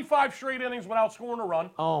 25 straight innings without scoring a run.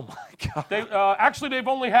 Oh, my God.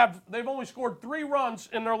 They've only scored 3 runs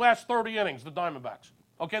in their last 30 innings, the Diamondbacks.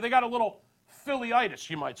 Okay, they got a little Philly-itis,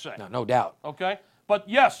 you might say. No doubt. Okay? But,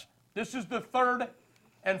 yes, this is the third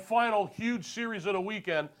and final huge series of the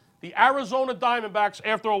weekend. The Arizona Diamondbacks,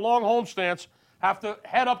 after a long homestand, have to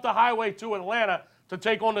head up the highway to Atlanta to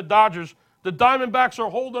take on the Dodgers. The Diamondbacks are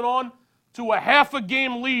holding on to a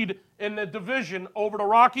half-a-game lead in the division over the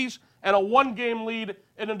Rockies and a 1-game lead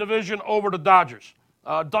in the division over the Dodgers.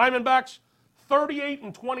 Diamondbacks,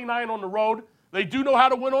 38-29 on the road. They do know how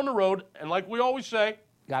to win on the road, and like we always say,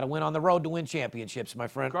 got to win on the road to win championships, my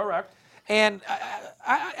friend. Correct. And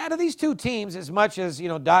out of these 2 teams, as much as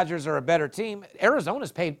Dodgers are a better team,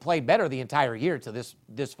 Arizona's played better the entire year to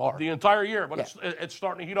this far. The entire year, but it's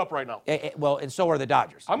starting to heat up right now. And so are the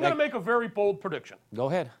Dodgers. I'm going to make a very bold prediction. Go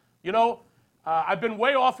ahead. I've been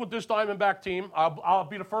way off with this Diamondback team. I'll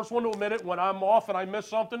be the first one to admit it. When I'm off and I miss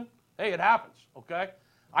something, hey, it happens, okay?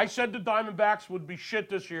 I said the Diamondbacks would be shit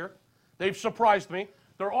this year. They've surprised me.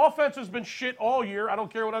 Their offense has been shit all year. I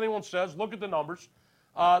don't care what anyone says. Look at the numbers.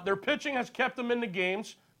 Their pitching has kept them in the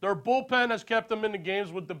games. Their bullpen has kept them in the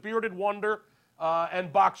games with the Bearded Wonder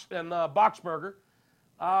and Boxberger.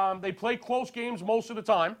 They play close games most of the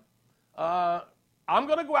time. I'm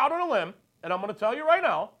going to go out on a limb, and I'm going to tell you right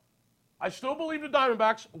now, I still believe the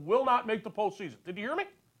Diamondbacks will not make the postseason. Did you hear me?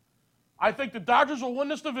 I think the Dodgers will win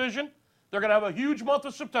this division. They're going to have a huge month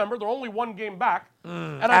of September. They're only 1 game back.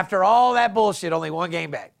 And after all that bullshit, only 1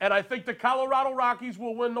 game back. And I think the Colorado Rockies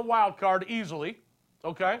will win the wild card easily.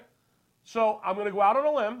 Okay? So I'm going to go out on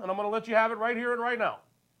a limb, and I'm going to let you have it right here and right now.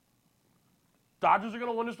 Dodgers are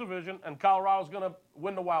going to win this division, and Colorado's going to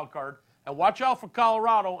win the wild card. And watch out for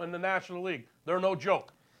Colorado in the National League. They're no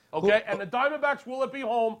joke. Okay? And the Diamondbacks will be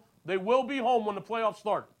home. They will be home when the playoffs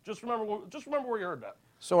start. Just remember where you heard that.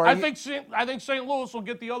 So I think St. Louis will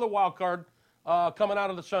get the other wild card coming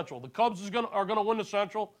out of the Central. The Cubs are going to win the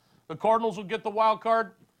Central. The Cardinals will get the wild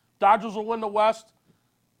card. Dodgers will win the West.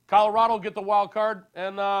 Colorado will get the wild card.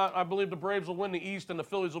 And I believe the Braves will win the East, and the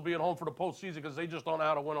Phillies will be at home for the postseason because they just don't know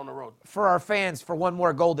how to win on the road. For our fans, for one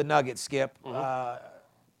more golden nugget, Skip,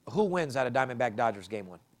 who wins out of Diamondback-Dodgers Game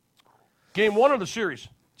 1? Game 1 of the series?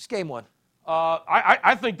 Just Game 1.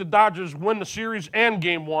 I think the Dodgers win the series and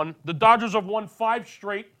Game 1. The Dodgers have won 5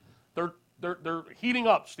 straight. They're heating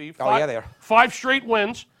up, Steve. Yeah, they are. 5 straight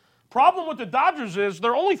wins. Problem with the Dodgers is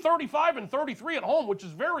they're only 35 and 33 at home, which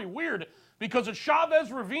is very weird because at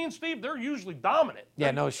Chavez Ravine, Steve, they're usually dominant. Yeah,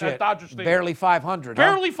 no shit. At Dodger Stadium. Barely 500.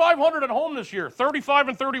 Barely 500 at home this year. 35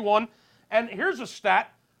 and 31. And here's a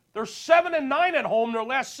stat. They're 7-9 at home their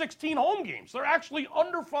last 16 home games. They're actually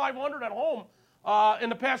under 500 at home in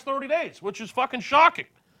the past 30 days, which is fucking shocking.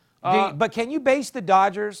 But can you base the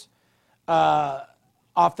Dodgers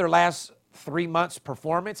off their last 3 months'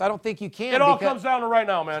 performance? I don't think you can. It all comes down to right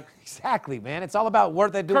now, man. Exactly, man. It's all about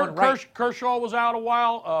what they're doing right. Kershaw was out a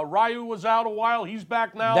while. Ryu was out a while. He's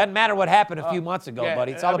back now. Doesn't matter what happened a few months ago,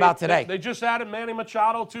 buddy. It's all about today. They just added Manny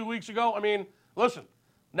Machado 2 weeks ago. I mean, listen,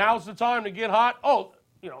 now's the time to get hot. Oh,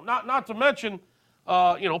 not to mention,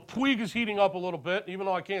 Puig is heating up a little bit, even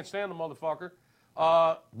though I can't stand the motherfucker.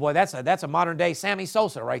 Boy, that's a modern-day Sammy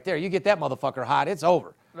Sosa right there. You get that motherfucker hot, it's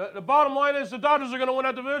over. The bottom line is the Dodgers are going to win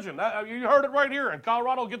that division. You heard it right here. And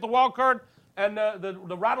Colorado will get the wild card, and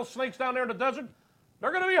the Rattlesnakes down there in the desert,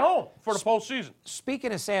 they're going to be home for the postseason.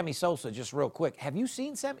 Speaking of Sammy Sosa, just real quick, have you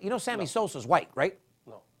seen Sammy? You know Sammy Sosa's white, right?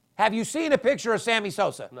 No. Have you seen a picture of Sammy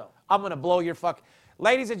Sosa? No. I'm going to blow your fuck.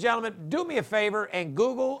 Ladies and gentlemen, do me a favor and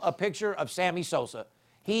Google a picture of Sammy Sosa.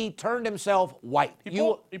 He turned himself white. He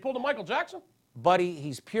pulled a Michael Jackson? Buddy,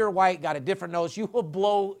 he's pure white, got a different nose. You will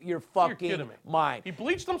blow your fucking mind. He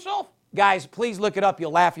bleached himself? Guys, please look it up.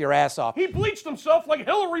 You'll laugh your ass off. He bleached himself like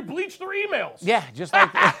Hillary bleached her emails. Yeah, just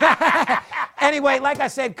like that. Anyway, like I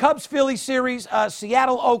said, Cubs-Phillies series,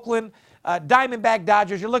 Seattle-Oakland,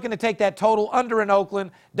 Diamondback-Dodgers. You're looking to take that total under in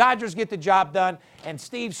Oakland. Dodgers get the job done, and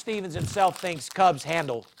Steve Stevens himself thinks Cubs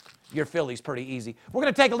handle your Phillies pretty easy. We're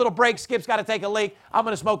going to take a little break. Skip's got to take a leak. I'm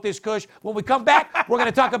going to smoke this kush. When we come back, we're going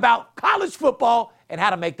to talk about college football and how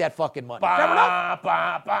to make that fucking money. Fair enough?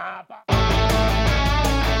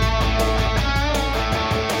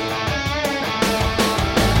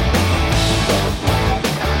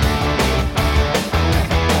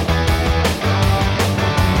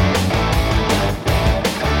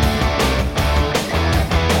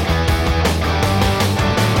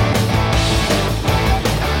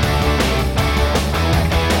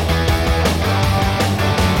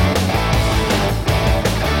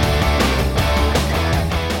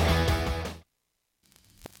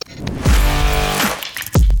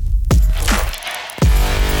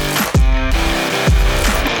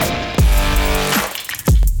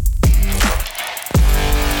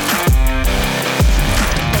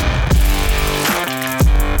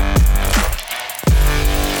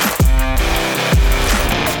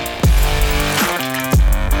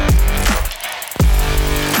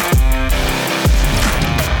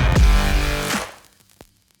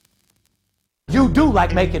 You do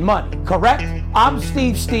like making money, correct? I'm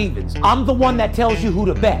Steve Stevens. I'm the one that tells you who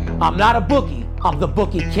to bet. I'm not a bookie. I'm the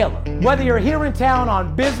bookie killer. Whether you're here in town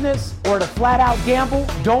on business or to flat out gamble,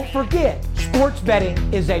 don't forget, sports betting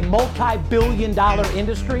is a multi-billion-dollar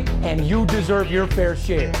industry and you deserve your fair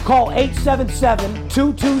share. Call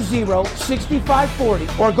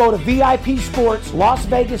 877-220-6540 or go to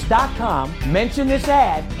VIPSportsLasVegas.com, mention this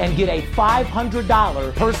ad, and get a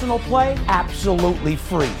 $500 personal play absolutely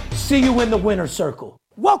free. See you in the winner's circle.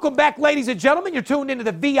 Welcome back, ladies and gentlemen. You're tuned into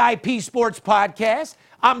the VIP Sports Podcast.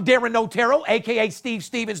 I'm Darren Otero, a.k.a. Steve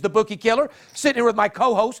Stevens, the bookie killer, sitting here with my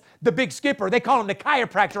co-host, the Big Skipper. They call him the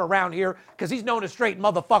chiropractor around here because he's known to straighten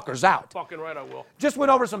motherfuckers out. Fucking right, I will. Just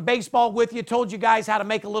went over some baseball with you, told you guys how to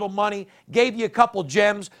make a little money, gave you a couple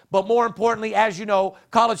gems, but more importantly, as you know,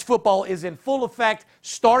 college football is in full effect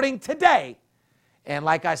starting today. And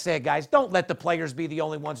like I said, guys, don't let the players be the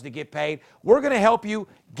only ones to get paid. We're going to help you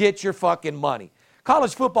get your fucking money.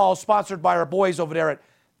 College football is sponsored by our boys over there at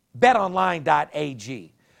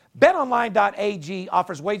betonline.ag. BetOnline.ag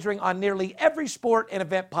offers wagering on nearly every sport and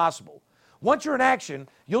event possible. Once you're in action,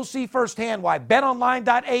 you'll see firsthand why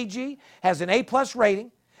BetOnline.ag has an A+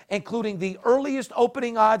 rating, including the earliest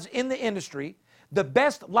opening odds in the industry, the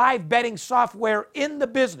best live betting software in the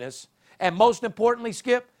business, and most importantly,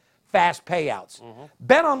 Skip, fast payouts.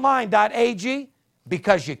 BetOnline.ag,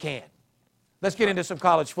 because you can. Let's get into some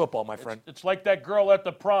college football, my friend. It's like that girl at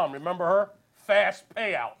the prom. Remember her? Fast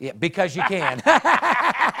payout. Yeah, because you can.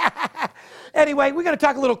 Anyway, we're going to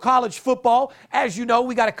talk a little college football. As you know,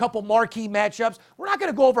 we got a couple marquee matchups. We're not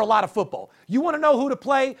going to go over a lot of football. You want to know who to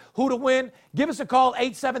play, who to win? Give us a call,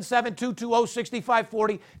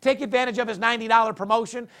 877-220-6540. Take advantage of his $90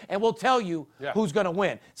 promotion, and we'll tell you who's going to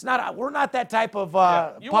win. We're not that type of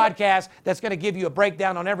podcast that's going to give you a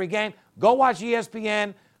breakdown on every game. Go watch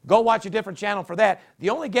ESPN. Go watch a different channel for that. The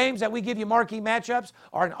only games that we give you marquee matchups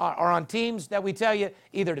are on teams that we tell you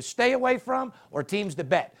either to stay away from or teams to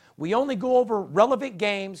bet. We only go over relevant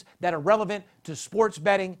games that are relevant to sports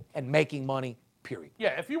betting and making money, period.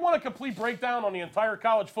 Yeah, if you want a complete breakdown on the entire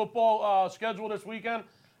college football schedule this weekend,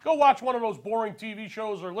 go watch one of those boring TV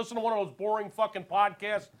shows or listen to one of those boring fucking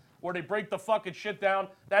podcasts where they break the fucking shit down.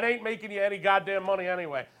 That ain't making you any goddamn money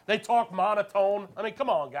anyway. They talk monotone. I mean, come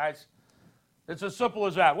on, guys. It's as simple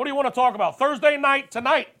as that. What do you want to talk about? Thursday night,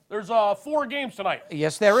 tonight. There's 4 games tonight.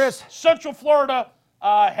 Yes, there is. Central Florida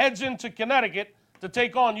heads into Connecticut to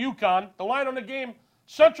take on UConn. The line on the game,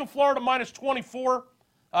 Central Florida minus 24.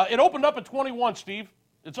 It opened up at 21, Steve.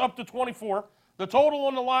 It's up to 24. The total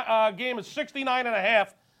on the game is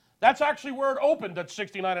 69.5. That's actually where it opened at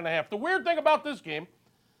 69.5. The weird thing about this game,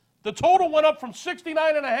 the total went up from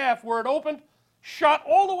 69.5 where it opened, shot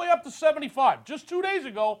all the way up to 75. Just 2 days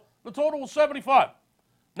ago, the total was 75.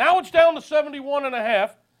 Now it's down to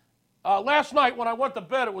 71.5. Last night when I went to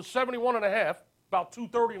bed, it was 71.5, about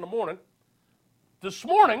 2:30 in the morning. This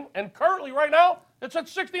morning, and currently right now, it's at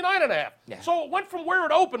 69.5. Yeah. So it went from where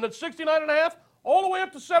it opened at 69.5 all the way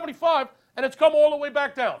up to 75, and it's come all the way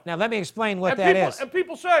back down. Now, let me explain what that is. And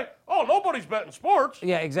people say, oh, nobody's betting sports.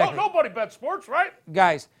 Yeah, exactly. Oh, nobody bets sports, right?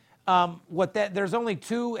 Guys, there's only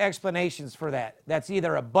 2 explanations for that. That's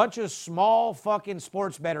either a bunch of small fucking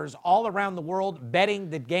sports bettors all around the world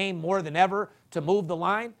betting the game more than ever to move the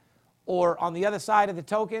line, or on the other side of the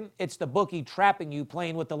token, it's the bookie trapping you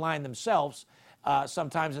playing with the line themselves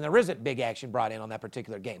sometimes, and there isn't big action brought in on that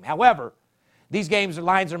particular game. However, these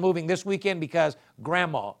lines are moving this weekend because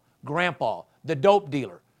grandma, grandpa, the dope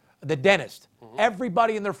dealer, the dentist,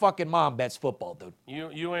 everybody and their fucking mom bets football, dude.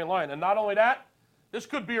 You ain't lying. And not only that, this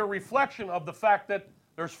could be a reflection of the fact that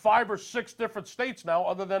there's 5 or 6 different states now,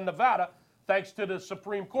 other than Nevada, thanks to the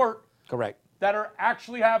Supreme Court, Correct. that are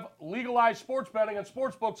actually have legalized sports betting and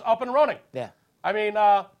sports books up and running. Yeah. I mean,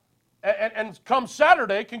 and come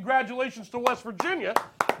Saturday, congratulations to West Virginia.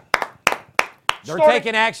 They're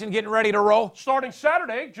taking action, getting ready to roll. Starting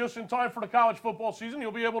Saturday, just in time for the college football season,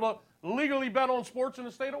 you'll be able to legally bet on sports in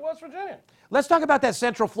the state of West Virginia. Let's talk about that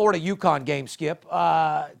Central Florida UConn game, Skip.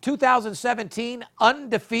 2017,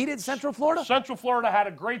 undefeated Central Florida? Central Florida had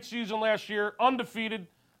a great season last year, undefeated.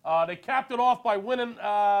 They capped it off by winning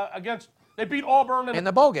they beat Auburn in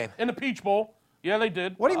the bowl game. In the Peach Bowl. Yeah, they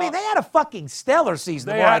did. What do you mean? They had a fucking stellar season,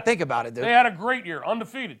 the more I think about it, dude. They had a great year,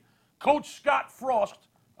 undefeated. Coach Scott Frost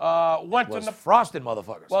frosted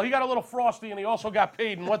motherfuckers. Well, he got a little frosty, and he also got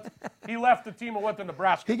paid, and he left the team and went to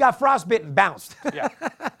Nebraska. He got frostbitten and bounced. Yeah.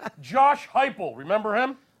 Josh Heupel, remember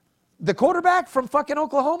him? The quarterback from fucking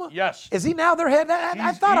Oklahoma? Yes. Is he now their head?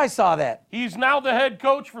 I thought I saw that. He's now the head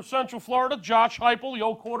coach for Central Florida, Josh Heupel, the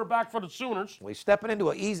old quarterback for the Sooners. Well, he's stepping into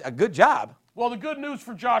a good job. Well, the good news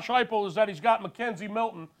for Josh Heupel is that he's got Mackenzie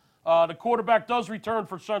Milton. The quarterback does return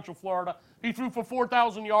for Central Florida. He threw for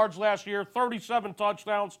 4,000 yards last year, 37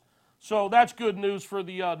 touchdowns. So that's good news for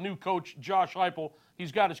the new coach, Josh Heupel.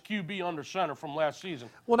 He's got his QB under center from last season.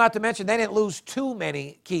 Well, not to mention, they didn't lose too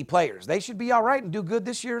many key players. They should be all right and do good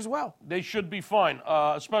this year as well. They should be fine,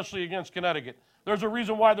 especially against Connecticut. There's a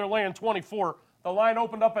reason why they're laying 24. The line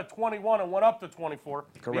opened up at 21 and went up to 24.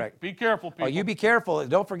 Correct. Be careful, people. Oh, you be careful.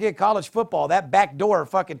 Don't forget college football. That backdoor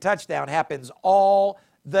fucking touchdown happens all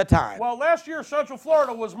the time. Well, last year, Central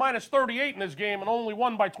Florida was minus 38 in this game and only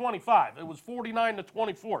won by 25. It was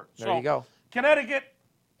 49-24. There you go. Connecticut,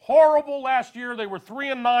 horrible last year. They were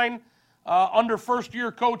 3-9 under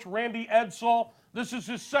first-year coach Randy Edsall. This is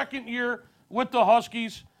his second year with the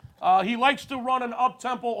Huskies. He likes to run an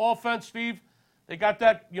up-tempo offense, Steve. They got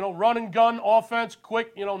that, run and gun offense,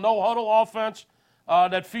 quick, no huddle offense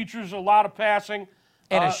that features a lot of passing.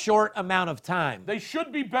 In a short amount of time. They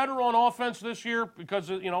should be better on offense this year because,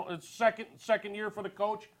 it's second year for the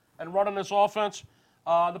coach and running this offense.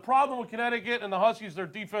 The problem with Connecticut and the Huskies, their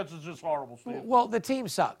defense is just horrible, Steve. Well, the team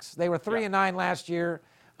sucks. They were 3-9 last year.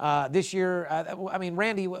 This year,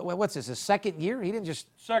 Randy, what's this, his second year? He didn't just...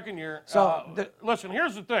 Second year. So listen,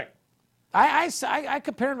 here's the thing. I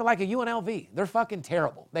compare them to like a UNLV. They're fucking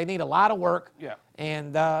terrible. They need a lot of work. Yeah.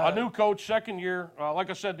 And a new coach, second year. Like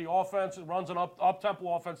I said, the offense, it runs an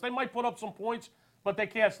up-tempo offense. They might put up some points. but they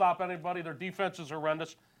can't stop anybody. Their defense is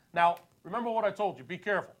horrendous. Now, remember what I told you. Be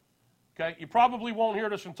careful. Okay? You probably won't hear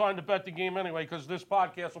this in time to bet the game anyway, because this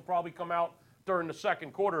podcast will probably come out during the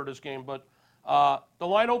second quarter of this game. But the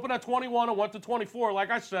line opened at 21 and went to 24,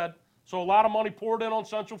 like I said. So a lot of money poured in on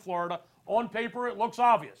Central Florida. On paper, it looks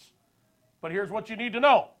obvious. But here's what you need to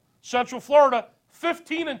know. Central Florida,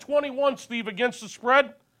 15 and 21, Steve, against the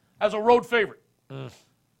spread as a road favorite.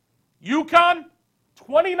 UConn,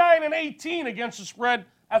 29 and 18 against the spread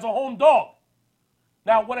as a home dog.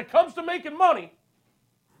 Now, when it comes to making money,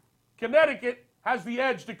 Connecticut has the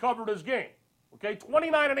edge to cover this game. Okay,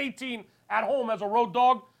 29 and 18 at home as a road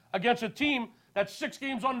dog against a team that's 6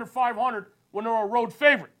 games under 500 when they're a road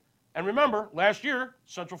favorite. And remember, last year,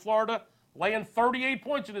 Central Florida laying 38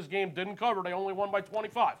 points in this game, didn't cover. They only won by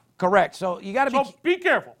 25. Correct. So you got to be. So be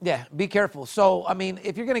careful. Yeah, be careful. So, I mean,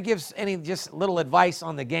 if you're going to give any just little advice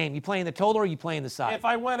on the game, you playing the total or you playing the side? If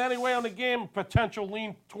I went anyway on the game, potential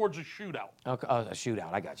lean towards a shootout. Okay, a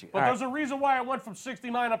shootout. I got you. But there's a reason why I went from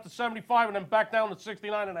 69 up to 75 and then back down to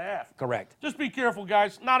 69 and a half. Correct. Just be careful,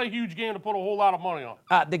 guys. Not a huge game to put a whole lot of money on.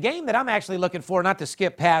 The game that I'm actually looking for, not to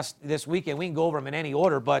skip past this weekend, we can go over them in any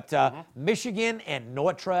order, but Michigan and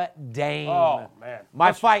Notre Dame. Oh, man.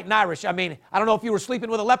 My Fighting Irish. I mean, I don't know if you were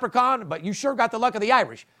sleeping with a leprechaun, but you sure got the luck of the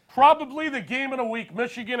Irish. Probably the game of the week,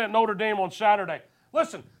 Michigan at Notre Dame on Saturday.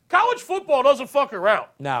 Listen, college football doesn't fuck around.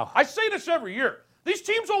 No. I say this every year. These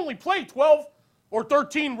teams only play 12 or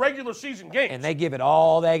 13 regular season games. And they give it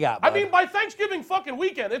all they got, bud. I mean, by Thanksgiving fucking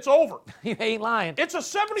weekend, it's over. You ain't lying. It's a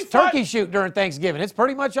 75. It's turkey shoot during Thanksgiving. It's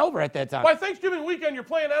pretty much over at that time. By Thanksgiving weekend, you're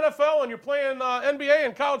playing NFL and you're playing NBA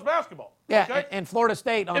and college basketball. Yeah, okay? and Florida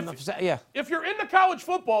State on yeah. If you're into college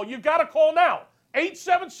football, you've got to call now.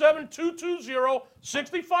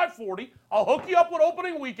 877-220-6540. I'll hook you up with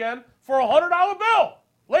opening weekend for a $100 bill.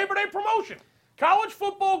 Labor Day promotion. College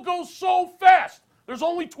football goes so fast. There's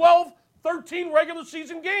only 12, 13 regular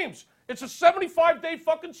season games. It's a 75-day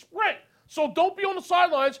fucking sprint. So don't be on the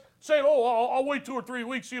sidelines saying, oh, I'll wait 2 or 3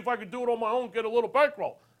 weeks, see if I can do it on my own, get a little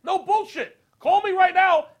bankroll. No bullshit. Call me right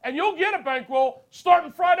now, and you'll get a bankroll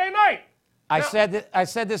starting Friday night. I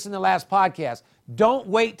said this in the last podcast. Don't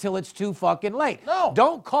wait till it's too fucking late. No.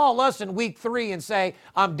 Don't call us in week 3 and say,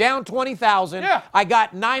 I'm down $20,000. Yeah. I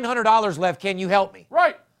got $900 left. Can you help me?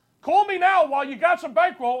 Right. Call me now while you got some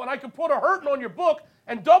bankroll, and I can put a hurting on your book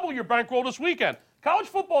and double your bankroll this weekend. College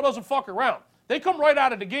football doesn't fuck around. They come right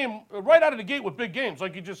out of the game, right out of the gate with big games,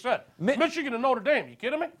 like you just said. Michigan and Notre Dame. You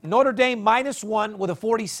kidding me? Notre Dame -1 with a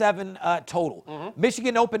 47 total.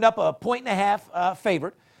 Michigan opened up a 1.5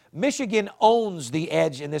 favorite. Michigan owns the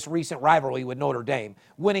edge in this recent rivalry with Notre Dame,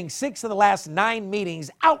 winning 6 of the last 9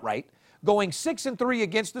 meetings outright, going 6-3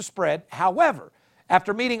 against the spread. However,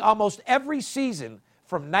 after meeting almost every season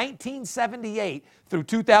from 1978 through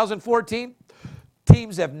 2014,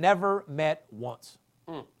 teams have never met once.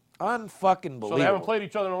 Unfucking believable. So they haven't played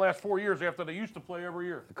each other in the last 4 years after they used to play every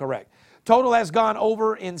year. Correct. Total has gone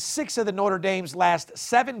over in 6 of the Notre Dame's last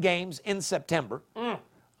 7 games in September.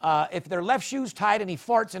 If their left shoe's tied and he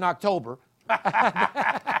farts in October.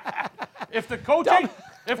 If the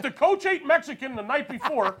coach ate Mexican the night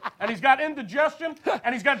before and he's got indigestion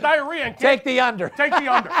and he's got diarrhea and Take the under. Take the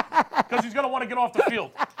under. Because he's going to want to get off the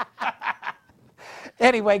field.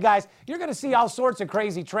 Anyway, guys, you're going to see all sorts of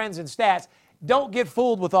crazy trends and stats. Don't get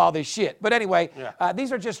fooled with all this shit. But anyway,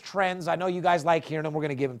 these are just trends. I know you guys like hearing them. We're going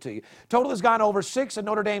to give them to you. Total has gone over 6 of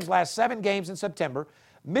Notre Dame's last 7 games in September.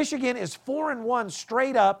 Michigan is 4-1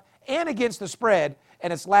 straight up and against the spread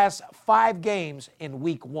in its last 5 games in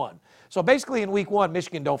week 1. So basically in week 1,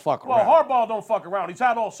 Michigan don't fuck around. Well, Harbaugh don't fuck around. He's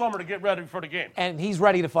had all summer to get ready for the game. And he's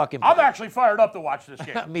ready to fucking play. I'm actually fired up to watch this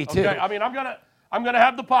game. Me too. Okay? I mean, I'm gonna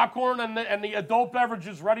have the popcorn and the adult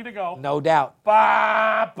beverages ready to go. No doubt.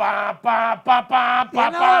 Ba, ba, ba, ba, ba,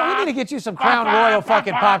 You know what? We need to get you some Crown Royal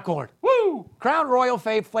fucking popcorn. Woo! Crown Royal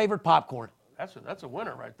flavored popcorn. That's a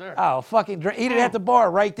winner right there. Oh, fucking eat it at the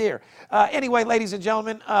bar right there. Anyway, ladies and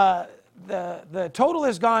gentlemen, the total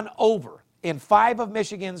has gone over in 5 of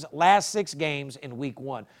Michigan's last 6 games in week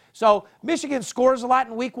 1. So Michigan scores a lot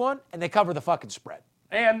in week 1, and they cover the fucking spread.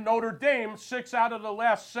 And Notre Dame, 6 out of the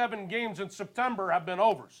last 7 games in September have been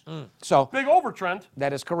overs. So big over trend.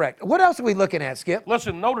 That is correct. What else are we looking at, Skip?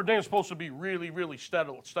 Listen, Notre Dame's supposed to be really, really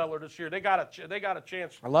stellar this year. They got a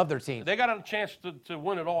chance. I love their team. They got a chance to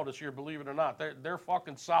win it all this year. Believe it or not, they're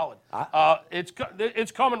fucking solid.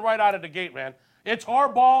 It's coming right out of the gate, man. It's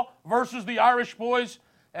Harbaugh versus the Irish boys.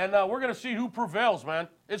 And we're going to see who prevails, man.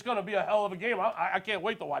 It's going to be a hell of a game. I can't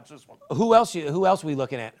wait to watch this one. Who else are we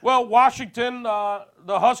looking at? Well, Washington, the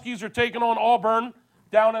Huskies are taking on Auburn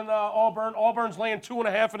down in Auburn. Auburn's laying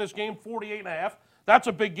 2.5 in this game, 48.5. That's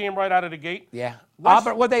a big game right out of the gate. Yeah.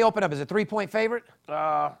 Auburn, what'd they open up? Is it 3-point favorite?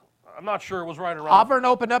 I'm not sure. It was right around. Auburn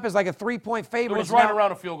opened up as like a 3-point favorite. It was right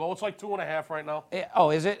around a field goal. It's like 2.5 right now.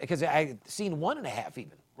 Oh, is it? Because I've seen 1.5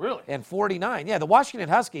 even. Really? And 49. Yeah, the Washington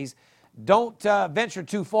Huskies don't venture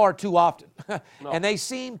too far too often. No. And they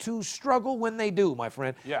seem to struggle when they do, my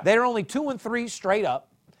friend. Yeah. They're only 2-3 straight up.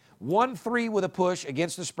 1-3 with a push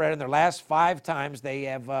against the spread in their last 5 times they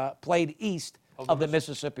have played east of the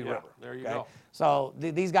Mississippi River. There you go. So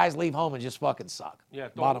these guys leave home and just fucking suck. Yeah,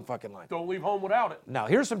 bottom fucking line. Don't leave home without it. Now,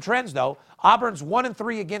 here's some trends, though. Auburn's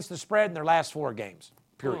 1-3 against the spread in their last 4 games,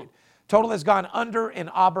 period. Total has gone under in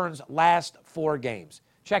Auburn's last 4 games.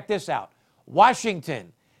 Check this out.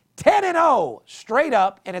 Washington, 10-0 straight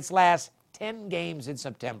up in its last 10 games in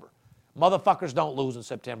September. Motherfuckers don't lose in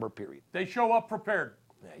September, period. They show up prepared.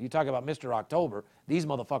 Yeah, you talk about Mr. October. These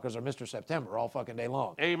motherfuckers are Mr. September all fucking day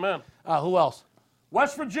long. Amen. Who else?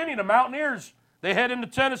 West Virginia, the Mountaineers, they head into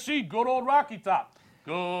Tennessee. Good old Rocky Top.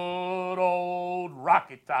 Good old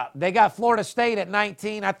Rocky Top. They got Florida State at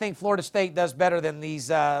 19. I think Florida State does better than these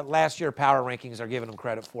last year power rankings are giving them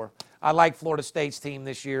credit for. I like Florida State's team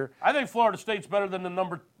this year. I think Florida State's better than the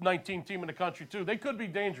number 19 team in the country, too. They could be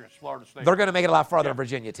dangerous, Florida State. They're going to make it a lot farther than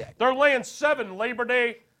Virginia Tech. They're laying 7 Labor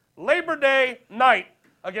Day night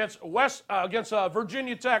against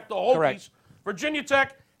Virginia Tech, the Hokies. Correct. Virginia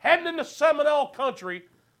Tech heading into Seminole country.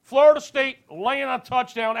 Florida State laying a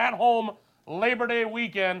touchdown at home Labor Day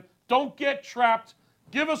weekend. Don't get trapped.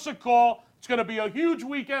 Give us a call. It's going to be a huge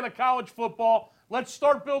weekend of college football. Let's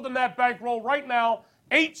start building that bankroll right now.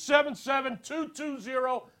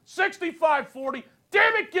 877-220-6540.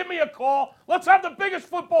 Damn it, give me a call. Let's have the biggest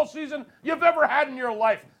football season you've ever had in your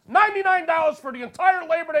life. $99 for the entire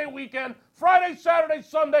Labor Day weekend, Friday, Saturday,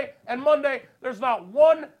 Sunday, and Monday. There's not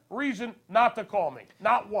one reason not to call me.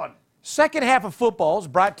 Not one. Second half of football is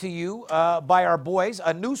brought to you by our boys,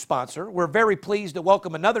 a new sponsor. We're very pleased to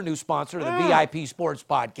welcome another new sponsor to the VIP Sports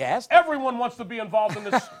Podcast. Everyone wants to be involved in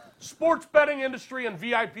this sports betting industry and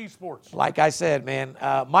VIP sports. Like I said, man,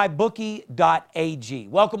 mybookie.ag.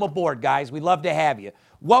 Welcome aboard, guys. We'd love to have you.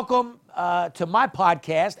 Welcome to my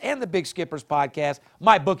podcast and the Big Skippers podcast,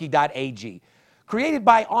 mybookie.ag. Created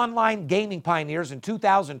by online gaming pioneers in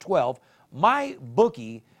 2012,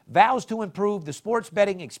 MyBookie vows to improve the sports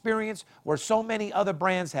betting experience where so many other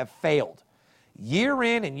brands have failed. Year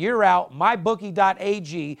in and year out,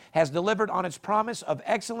 MyBookie.ag has delivered on its promise of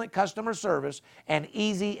excellent customer service and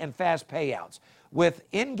easy and fast payouts. With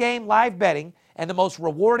in-game live betting and the most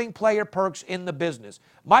rewarding player perks in the business,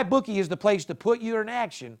 MyBookie is the place to put you in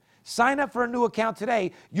action. Sign up for a new account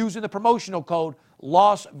today using the promotional code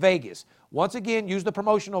Las Vegas. Once again, use the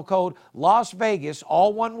promotional code Las Vegas,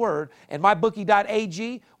 all one word, and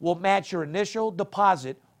MyBookie.ag will match your initial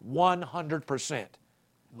deposit 100%.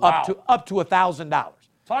 Wow. Up to $1,000.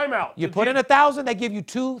 Timeout. You put in $1,000, they give you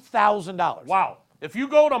 $2,000. Wow. If you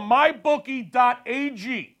go to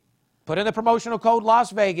mybookie.ag. Put in the promotional code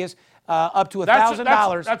Las Vegas, up to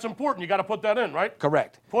 $1,000. That's important. You got to put that in, right?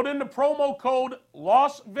 Correct. Put in the promo code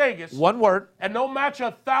Las Vegas. One word. And they'll match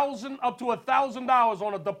 $1,000 up to $1,000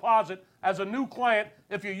 on a deposit as a new client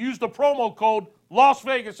if you use the promo code Las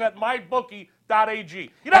Vegas at mybookie.ag.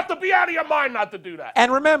 You'd have to be out of your mind not to do that.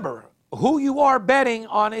 And remember, who you are betting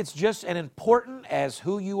on, it's just as important as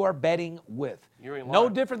who you are betting with. You ain't No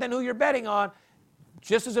lying. different than who you're betting on.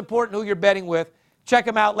 Just as important who you're betting with. Check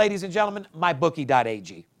them out, ladies and gentlemen,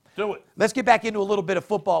 mybookie.ag. Do it. Let's get back into a little bit of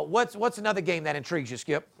football. What's another game that intrigues you,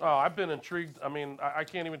 Skip? Oh, I've been intrigued. I mean, I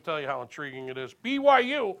can't even tell you how intriguing it is.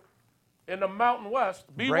 BYU in the Mountain West.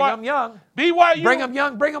 Bring them young. BYU. Bring them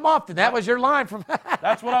young, bring them often. That was your line from...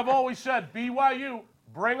 That's what I've always said. BYU,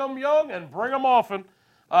 bring them young and bring them often.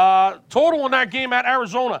 Total in that game at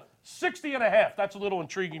Arizona, 60.5. That's a little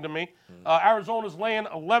intriguing to me. Arizona's laying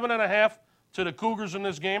 11.5 to the Cougars in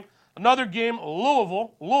this game. Another game,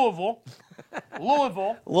 Louisville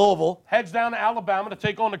heads down to Alabama to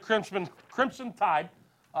take on the Crimson Tide.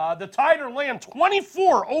 The Tide are laying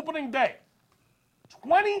 24 opening day.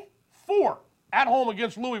 24 at home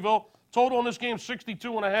against Louisville. Total in this game,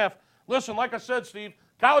 62.5. Listen, like I said, Steve,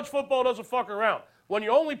 college football doesn't fuck around. When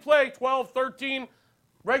you only play 12, 13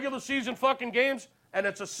 regular season fucking games and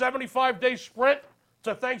it's a 75-day sprint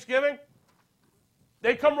to Thanksgiving,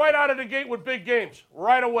 they come right out of the gate with big games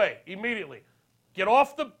right away, immediately. Get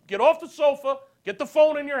off the sofa, get the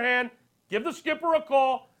phone in your hand, give the skipper a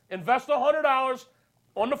call, invest $100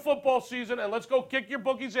 on the football season, and let's go kick your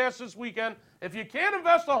bookie's ass this weekend. If you can't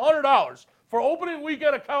invest $100 for opening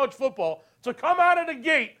weekend of college football to come out of the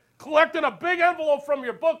gate collecting a big envelope from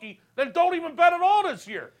your bookie, then don't even bet at all this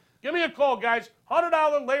year. Give me a call, guys.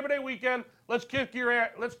 $100 Labor Day weekend. Let's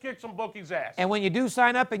kick some bookies' ass. And when you do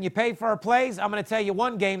sign up and you pay for our plays, I'm going to tell you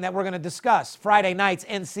one game that we're going to discuss. Friday night's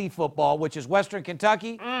NC football, which is Western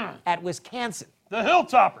Kentucky at Wisconsin. The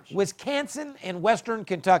Hilltoppers. Wisconsin and Western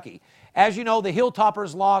Kentucky. As you know, the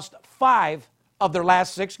Hilltoppers lost 5 of their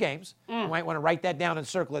last 6 games. You might want to write that down and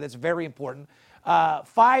circle it. It's very important.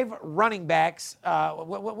 5 running backs.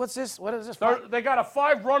 What's this? What is this? They got a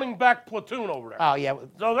 5 running back platoon over there. Oh, yeah.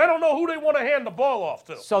 So they don't know who they want to hand the ball off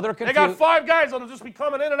to. So they're confused. They got 5 guys that'll just be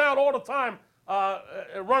coming in and out all the time,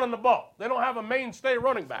 running the ball. They don't have a mainstay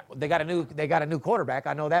running back. They got a new quarterback.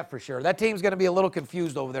 I know that for sure. That team's going to be a little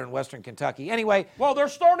confused over there in Western Kentucky. Anyway. Well, their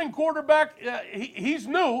starting quarterback, he's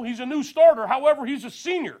new. He's a new starter. However, he's a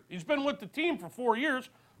senior. He's been with the team for 4 years.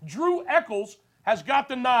 Drew Eccles has got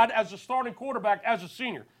the nod as a starting quarterback as a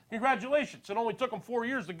senior. Congratulations. It only took him 4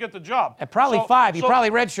 years to get the job. And probably 5. He probably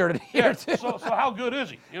redshirted here, too. So how good is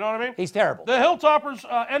he? You know what I mean? He's terrible. The Hilltoppers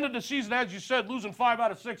ended the season, as you said, losing 5 out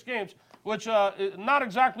of 6 games, which is not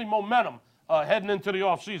exactly momentum heading into the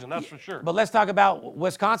offseason, that's for sure. But let's talk about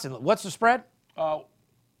Wisconsin. What's the spread?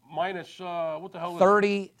 Minus, what the hell is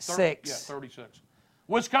 36. Yeah, 36.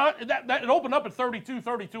 Wisconsin, it opened up at 32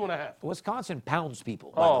 and a half. Wisconsin pounds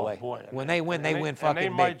people, by the way. Boy. When they win, they win fucking big.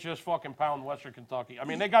 And they might just fucking pound Western Kentucky. I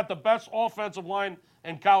mean, they got the best offensive line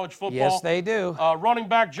in college football. Yes, they do. Running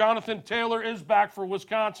back Jonathan Taylor is back for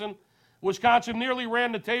Wisconsin. Wisconsin nearly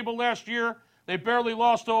ran the table last year. They barely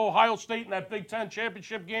lost to Ohio State in that Big Ten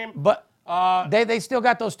championship game. But they still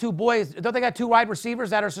got those 2 boys. Don't they got 2 wide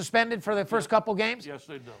receivers that are suspended for the first couple games? Yes,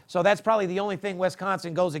 they do. So that's probably the only thing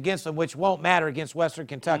Wisconsin goes against them, which won't matter against Western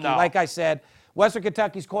Kentucky. No. Like I said, Western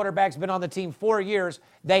Kentucky's quarterback's been on the team 4 years.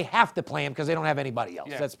 They have to play him because they don't have anybody else.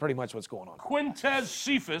 Yeah. That's pretty much what's going on. Quintez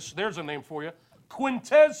Cephas, there's a name for you.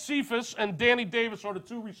 Quintez Cephas and Danny Davis are the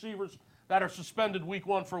 2 receivers that are suspended week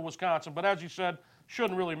 1 for Wisconsin. But as you said,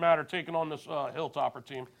 shouldn't really matter taking on this Hilltopper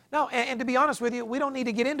team. No, and to be honest with you, we don't need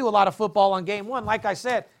to get into a lot of football on game 1. Like I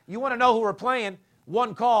said, you want to know who we're playing,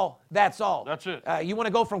 1 call, that's all. That's it. You want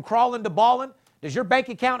to go from crawling to balling? Does your bank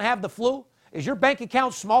account have the flu? Is your bank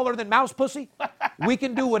account smaller than mouse pussy? We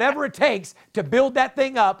can do whatever it takes to build that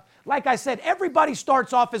thing up. Like I said, everybody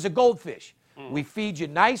starts off as a goldfish. We feed you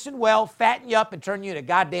nice and well, fatten you up, and turn you into a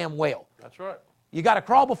goddamn whale. That's right. You got to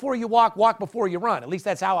crawl before you walk before you run. At least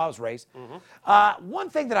that's how I was raised. One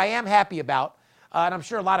thing that I am happy about, and I'm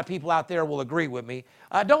sure a lot of people out there will agree with me,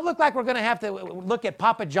 don't look like we're going to have to look at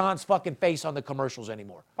Papa John's fucking face on the commercials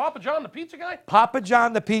anymore. Papa John, the pizza guy? Papa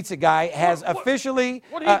John, the pizza guy, has officially...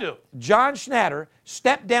 What did he do? John Schnatter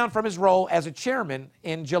stepped down from his role as a chairman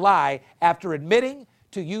in July after admitting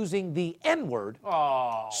to using the N-word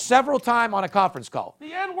several times on a conference call.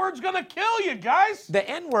 The N-word's going to kill you, guys. The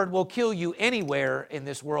N-word will kill you anywhere in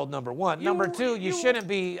this world, number 1. Number 2, you shouldn't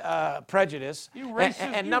be prejudiced. You racist.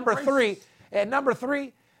 And number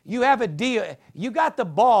 3, you have a deal. You got the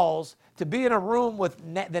balls to be in a room with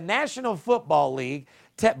the National Football League,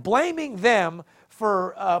 blaming them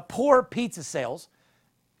for poor pizza sales.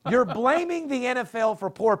 You're blaming the NFL for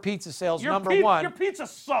poor pizza sales, number 1. Your pizza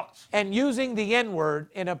sucks. And using the N-word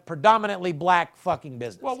in a predominantly black fucking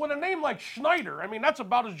business. Well, with a name like Schneider, I mean, that's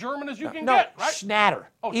about as German as you can No, get, right? Schnatter.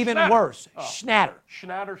 Oh, Even Schnatter. worse. Oh. Schnatter.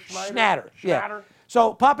 Schneider. Yeah.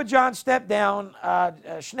 So Papa John stepped down.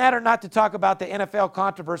 Schnatter, not to talk about the NFL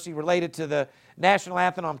controversy related to the national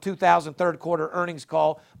anthem on 2000 third quarter earnings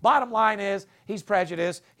call. Bottom line is he's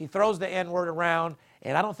prejudiced. He throws the N-word around.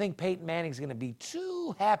 And I don't think Peyton Manning's going to be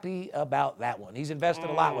too happy about that one. He's invested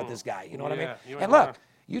a lot with this guy. You know what I mean? And look,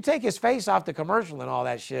 you take his face off the commercial and all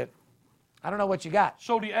that shit, I don't know what you got.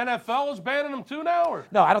 So the NFL is banning him too now? Or?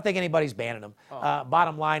 No, I don't think anybody's banning him.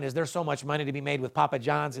 Bottom line is there's so much money to be made with Papa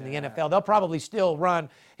John's in the NFL. They'll probably still run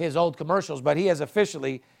his old commercials, but he has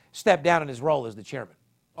officially stepped down in his role as the chairman.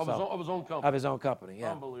 Of his own company. Of his own company,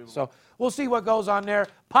 yeah. Unbelievable. So we'll see what goes on there.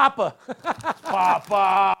 Papa.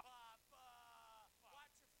 Papa.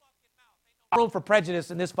 Room for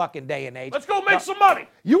prejudice in this fucking day and age. Let's go make some money.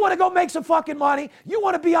 You want to go make some fucking money? You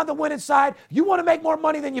want to be on the winning side? You want to make more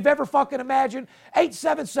money than you've ever fucking imagined?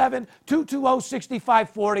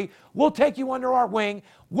 877-220-6540. We'll take you under our wing.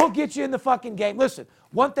 We'll get you in the fucking game. Listen,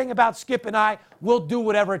 one thing about Skip and I, we'll do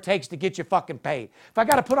whatever it takes to get you fucking paid. If I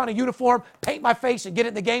got to put on a uniform, paint my face, and get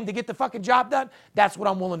in the game to get the fucking job done, that's what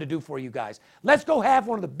I'm willing to do for you guys. Let's go have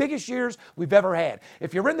one of the biggest years we've ever had.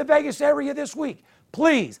 If you're in the Vegas area this week,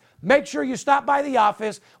 please make sure you stop by the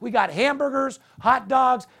office. We got hamburgers, hot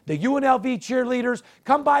dogs, the UNLV cheerleaders.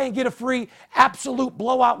 Come by and get a free absolute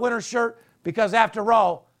blowout winner shirt because after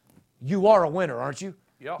all, you are a winner, aren't you?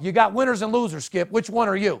 Yep. You got winners and losers, Skip. Which one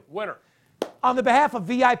are you? Winner. On the behalf of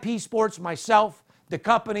VIP Sports, myself, the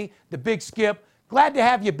company, the Big Skip. Glad to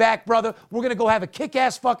have you back, brother. We're going to go have a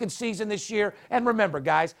kick-ass fucking season this year. And remember,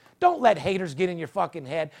 guys, don't let haters get in your fucking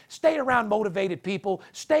head. Stay around motivated people.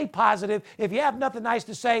 Stay positive. If you have nothing nice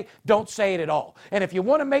to say, don't say it at all. And if you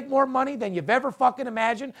want to make more money than you've ever fucking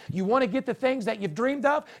imagined, you want to get the things that you've dreamed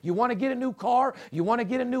of, you want to get a new car, you want to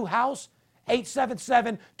get a new house,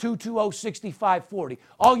 877-220-6540.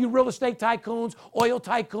 All you real estate tycoons, oil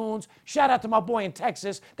tycoons, shout out to my boy in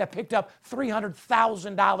Texas that picked up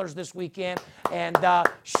 $300,000 this weekend. And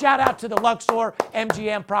shout out to the Luxor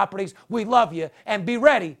MGM properties. We love you. And be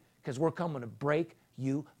ready, because we're coming to break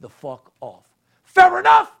you the fuck off. Fair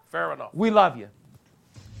enough? Fair enough. We love you.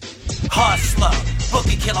 Hustler,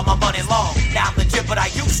 bookie killer, my money long. Now I'm legit, but I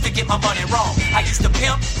used to get my money wrong. I used to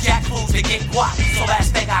pimp, jack fools to get guap. So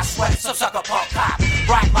last thing I sweat, some sucker punk cop.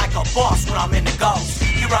 Right like a boss when I'm in the ghost.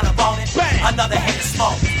 You run up on it, bang, another head of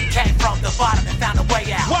smoke. Came from the bottom and found a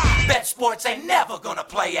way out. Wow. Bet sports ain't never gonna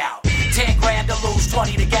play out. 10 grand to lose,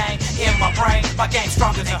 20 to gain. In my brain, my game's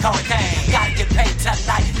stronger than cocaine. Gotta get paid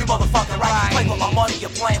tonight, you motherfucker right. Play with my money,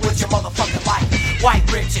 you're playing with your motherfucking life. White,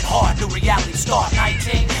 rich, and hard, new reality star.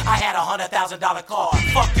 19, I had $100,000 car.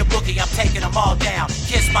 Fuck your bookie, I'm taking them all down.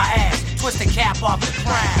 Kiss my ass, twist the cap off the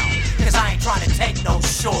crown. Cause I ain't trying to take no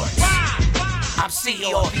shorts. I'm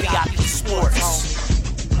CEO of VIP Sports.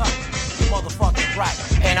 Motherfucking right,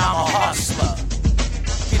 and I'm a hustler.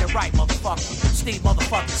 Get it right, motherfucker. Steve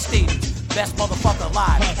motherfucking Stevens. Best motherfucker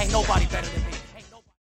alive. Ain't nobody better than me.